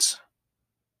dancing boots.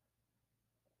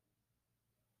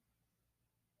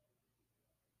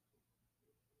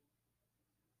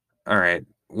 All right.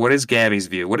 What is Gabby's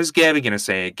view? What is Gabby going to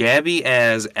say? Gabby,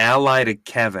 as ally to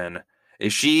Kevin,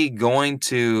 is she going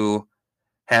to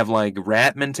have like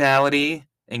rat mentality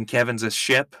and Kevin's a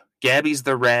ship? Gabby's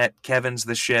the rat, Kevin's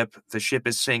the ship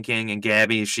is sinking, and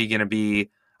Gabby, is she going to be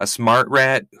a smart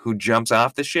rat who jumps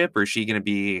off the ship, or is she going to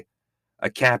be a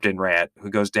captain rat who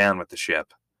goes down with the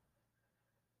ship?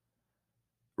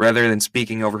 Rather than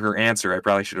speaking over her answer, I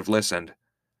probably should have listened.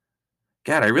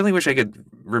 God, I really wish I could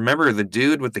remember the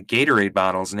dude with the Gatorade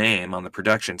bottle's name on the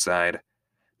production side.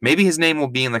 Maybe his name will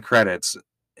be in the credits,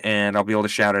 and I'll be able to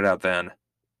shout it out then.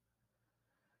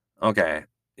 Okay.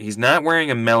 He's not wearing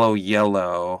a mellow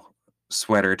yellow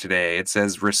sweater today. It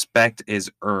says respect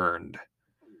is earned.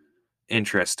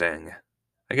 Interesting.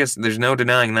 I guess there's no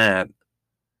denying that.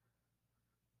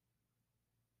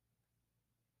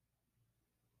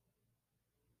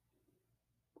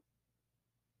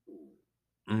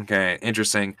 Okay,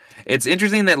 interesting. It's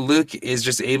interesting that Luke is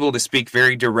just able to speak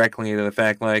very directly to the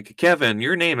fact, like, Kevin,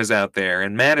 your name is out there,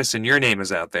 and Madison, your name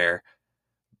is out there.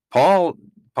 Paul,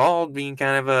 Paul being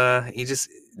kind of he just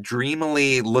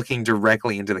dreamily looking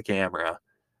directly into the camera.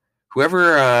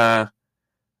 Whoever,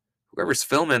 whoever's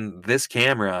filming this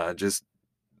camera, just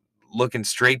looking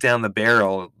straight down the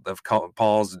barrel of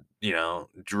Paul's,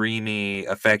 dreamy,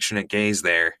 affectionate gaze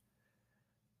there.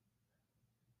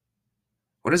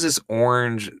 What is this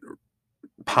orange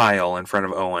pile in front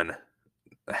of Owen?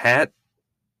 A hat?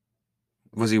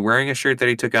 Was he wearing a shirt that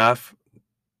he took off?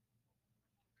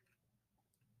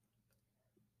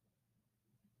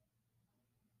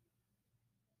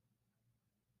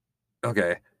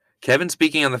 Okay. Kevin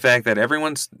speaking on the fact that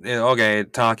everyone's okay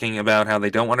talking about how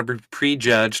they don't want to be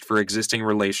prejudged for existing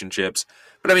relationships,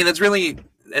 but I mean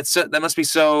that must be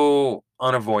so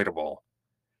unavoidable.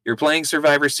 You're playing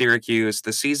Survivor Syracuse.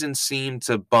 The seasons seem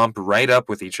to bump right up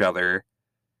with each other.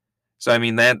 So I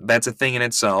mean that's a thing in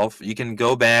itself. You can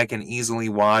go back and easily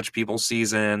watch people's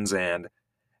seasons and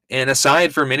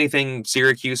aside from anything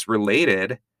Syracuse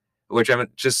related, which I'm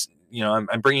just I'm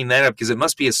bringing that up because it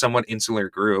must be a somewhat insular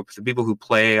group. The people who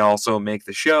play also make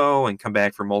the show and come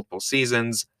back for multiple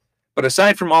seasons. But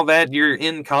aside from all that, you're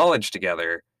in college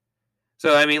together.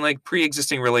 So I mean, like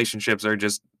pre-existing relationships are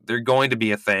just they're going to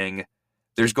be a thing.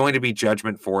 There's going to be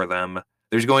judgment for them.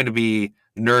 There's going to be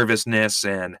nervousness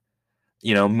and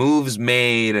moves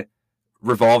made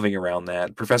revolving around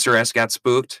that. Professor S got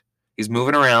spooked. He's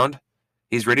moving around.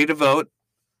 He's ready to vote.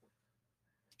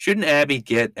 Shouldn't Abby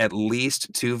get at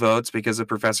least 2 votes because of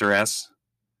Professor S?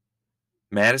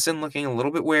 Madison looking a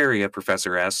little bit wary of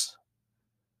Professor S.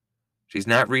 She's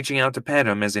not reaching out to pet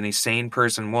him as any sane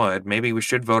person would. Maybe we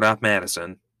should vote off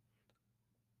Madison.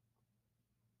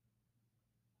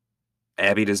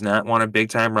 Abby does not want to big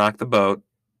time rock the boat.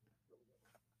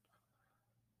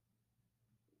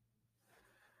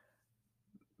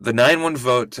 The 9-1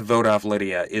 vote to vote off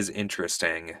Lydia is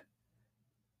interesting.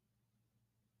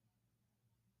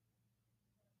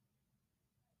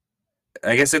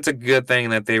 I guess it's a good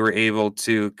thing that they were able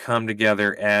to come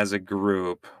together as a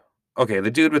group. Okay,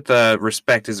 the dude with the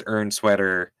respect is earned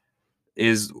sweater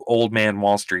is old man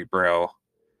Wall Street bro.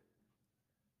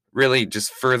 Really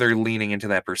just further leaning into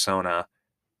that persona.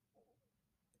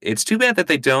 It's too bad that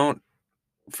they don't,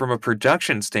 from a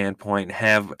production standpoint,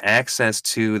 have access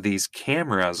to these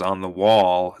cameras on the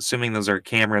wall, assuming those are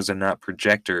cameras and not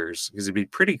projectors, because it'd be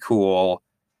pretty cool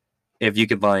if you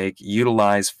could like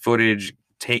utilize footage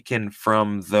taken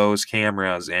from those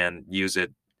cameras and use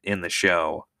it in the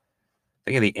show.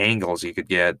 Think of the angles you could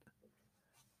get.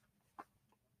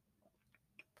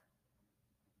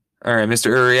 All right,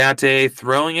 Mr. Uriarte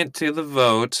throwing it to the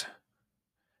vote.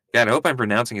 God, I hope I'm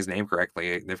pronouncing his name correctly.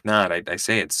 If not, I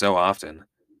say it so often.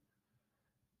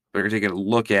 Better take a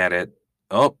look at it.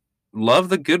 Oh, love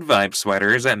the good vibe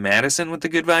sweater. Is that Madison with the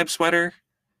good vibe sweater?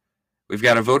 We've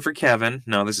got a vote for Kevin.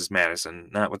 No, this is Madison,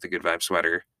 not with the Good Vibe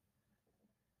sweater.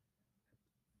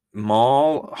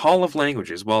 Hall of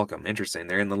Languages, welcome. Interesting.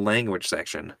 They're in the language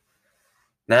section.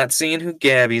 Not seeing who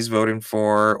Gabby's voting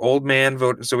for. Old man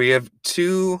vote. So we have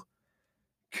 2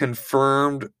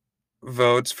 confirmed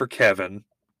votes for Kevin.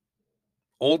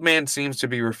 Old man seems to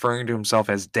be referring to himself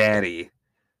as Daddy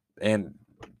and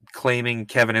claiming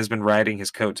Kevin has been riding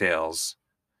his coattails.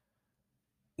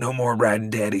 No more riding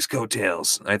Daddy's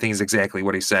coattails, I think is exactly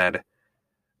what he said,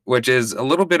 which is a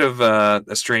little bit of a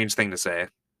strange thing to say.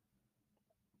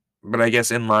 But I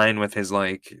guess in line with his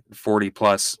 40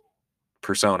 plus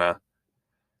persona.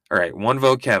 All right, 1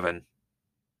 vote Kevin.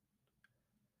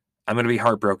 I'm going to be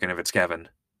heartbroken if it's Kevin.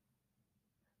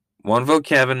 1 vote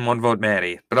Kevin, 1 vote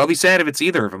Maddie. But I'll be sad if it's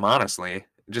either of them, honestly.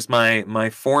 Just my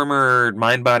former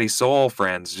mind, body, soul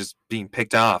friends just being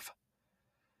picked off.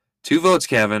 2 votes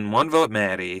Kevin, 1 vote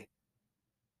Maddie.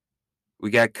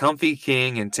 We got Comfy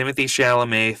King and Timothy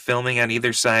Chalamet filming on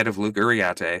either side of Luke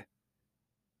Uriarte.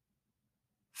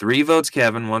 3 votes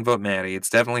Kevin, 1 vote Maddie.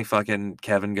 It's definitely fucking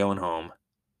Kevin going home.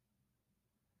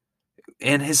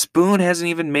 And his spoon hasn't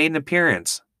even made an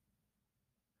appearance.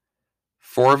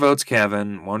 4 votes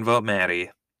Kevin, 1 vote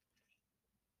Maddie.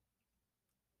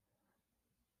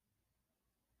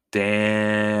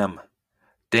 Damn.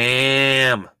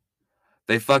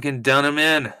 They fucking done him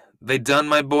in. They done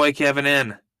my boy Kevin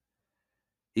in.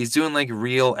 He's doing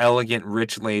real elegant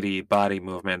rich lady body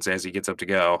movements as he gets up to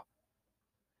go.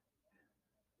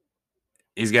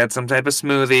 He's got some type of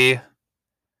smoothie.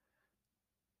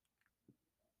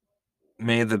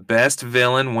 May the best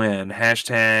villain win.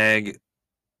 Hashtag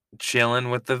chilling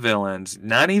with the villains.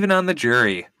 Not even on the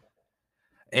jury.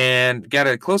 And got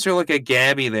a closer look at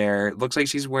Gabby there. It looks like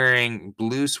she's wearing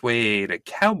blue suede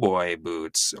cowboy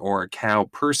boots, or cow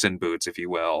person boots, if you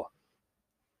will.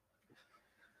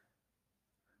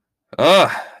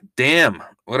 Ugh, damn.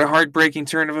 What a heartbreaking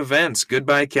turn of events.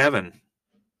 Goodbye, Kevin.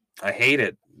 I hate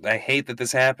it. I hate that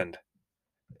this happened.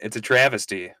 It's a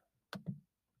travesty.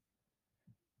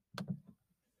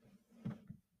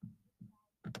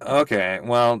 Okay,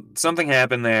 well, something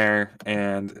happened there,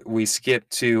 and we skipped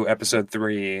to episode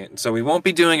 3, so we won't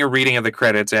be doing a reading of the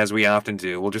credits as we often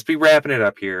do. We'll just be wrapping it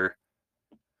up here.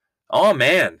 Oh,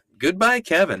 man. Goodbye,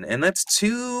 Kevin. And that's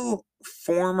 2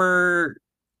 former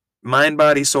Mind,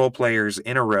 Body, Soul players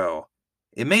in a row.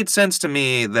 It made sense to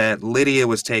me that Lydia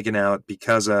was taken out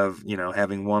because of,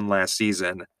 having won last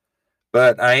season.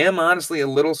 But I am honestly a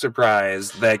little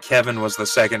surprised that Kevin was the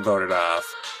second voted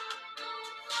off.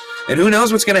 And who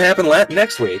knows what's going to happen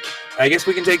next week. I guess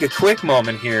we can take a quick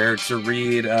moment here to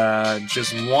read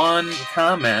just 1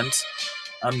 comment.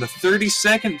 I'm the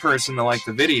 32nd person to like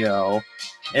the video.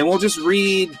 And we'll just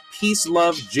read Peace,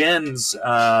 Love, Jen's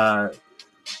at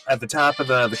the top of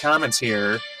the comments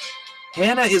here.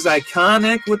 Hannah is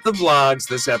iconic with the vlogs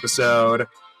this episode.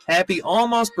 Happy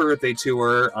almost birthday to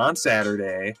her on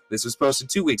Saturday. This was posted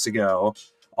 2 weeks ago.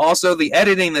 Also, the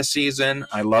editing this season,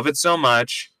 I love it so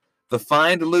much. The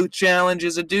Find Loot Challenge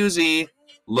is a doozy.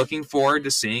 Looking forward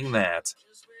to seeing that.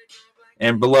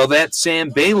 And below that,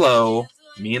 Sam Balo.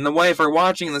 Me and the wife are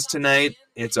watching this tonight.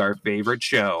 It's our favorite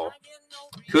show.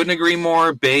 Couldn't agree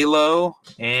more, Balo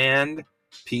and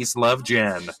Peace, Love,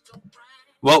 Jen.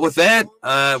 Well, with that,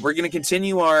 we're going to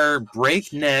continue our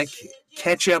breakneck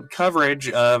catch-up coverage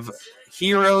of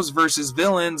heroes versus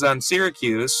villains on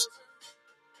Syracuse.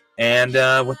 And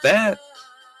with that,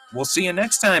 we'll see you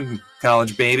next time,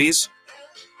 college babies.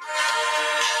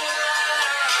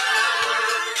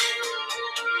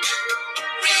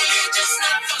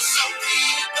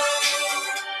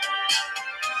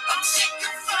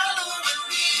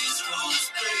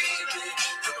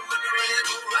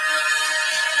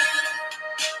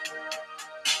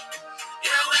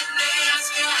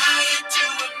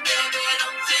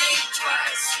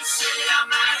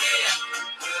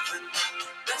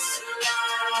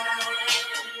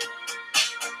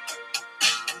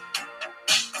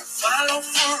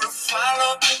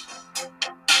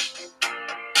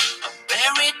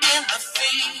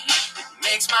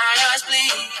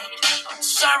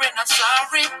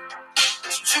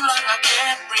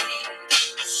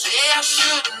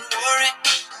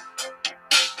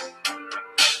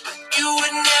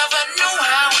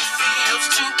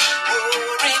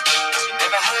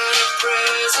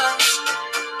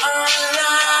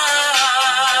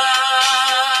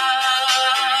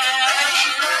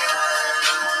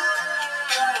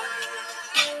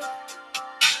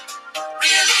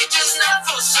 Really just not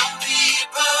for some people.